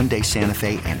all-new Hyundai Santa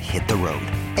Fe and hit the road.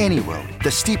 Any road.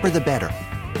 The steeper, the better.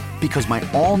 Because my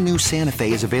all-new Santa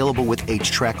Fe is available with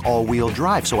H-Track all-wheel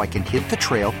drive, so I can hit the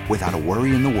trail without a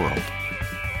worry in the world.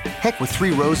 Heck, with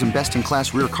 3 rows and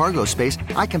best-in-class rear cargo space,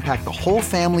 I can pack the whole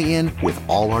family in with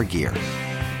all our gear.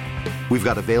 We've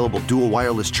got available dual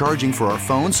wireless charging for our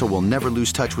phones, so we'll never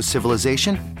lose touch with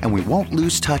civilization, and we won't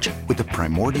lose touch with the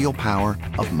primordial power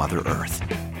of Mother Earth.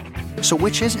 So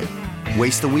which is it?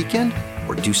 Waste the weekend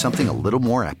or do something a little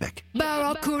more epic?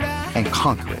 And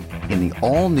conquer it in the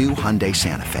all-new Hyundai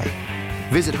Santa Fe.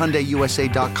 Visit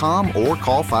HyundaiUSA.com or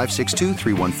call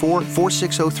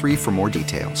 562-314-4603 for more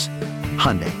details.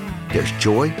 Hyundai, there's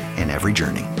joy in every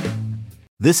journey.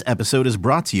 This episode is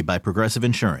brought to you by Progressive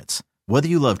Insurance. Whether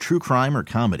you love true crime or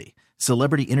comedy,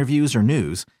 celebrity interviews or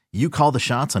news, you call the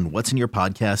shots on what's in your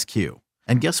podcast queue.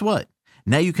 And guess what?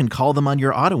 Now you can call them on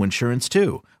your auto insurance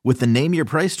too with the Name Your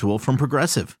Price tool from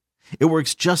Progressive. It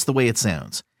works just the way it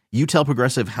sounds. You tell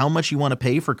Progressive how much you want to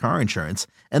pay for car insurance,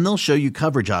 and they'll show you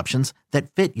coverage options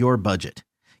that fit your budget.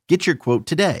 Get your quote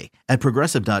today at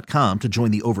Progressive.com to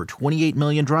join the over 28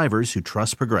 million drivers who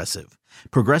trust Progressive.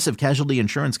 Progressive Casualty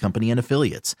Insurance Company and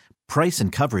Affiliates. Price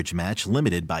and coverage match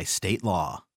limited by state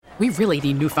law. We really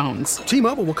need new phones.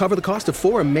 T-Mobile will cover the cost of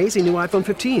 4 amazing new iPhone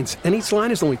 15s, and each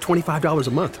line is only $25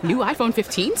 a month. New iPhone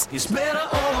 15s? It's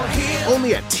better over here.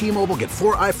 Only at T-Mobile, get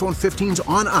 4 iPhone 15s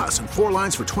on us and 4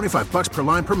 lines for $25 per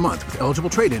line per month with eligible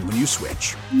trade-in when you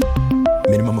switch.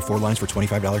 Minimum of 4 lines for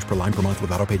 $25 per line per month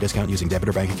with auto-pay discount using debit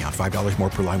or bank account. $5 more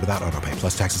per line without auto-pay,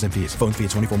 plus taxes and fees. Phone fee at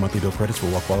 24 monthly bill credits for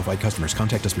well-qualified customers.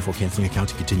 Contact us before canceling account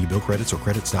to continue bill credits or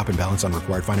credit stop and balance on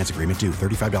required finance agreement due.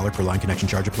 $35 per line connection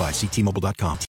charge applies. See T-Mobile.com.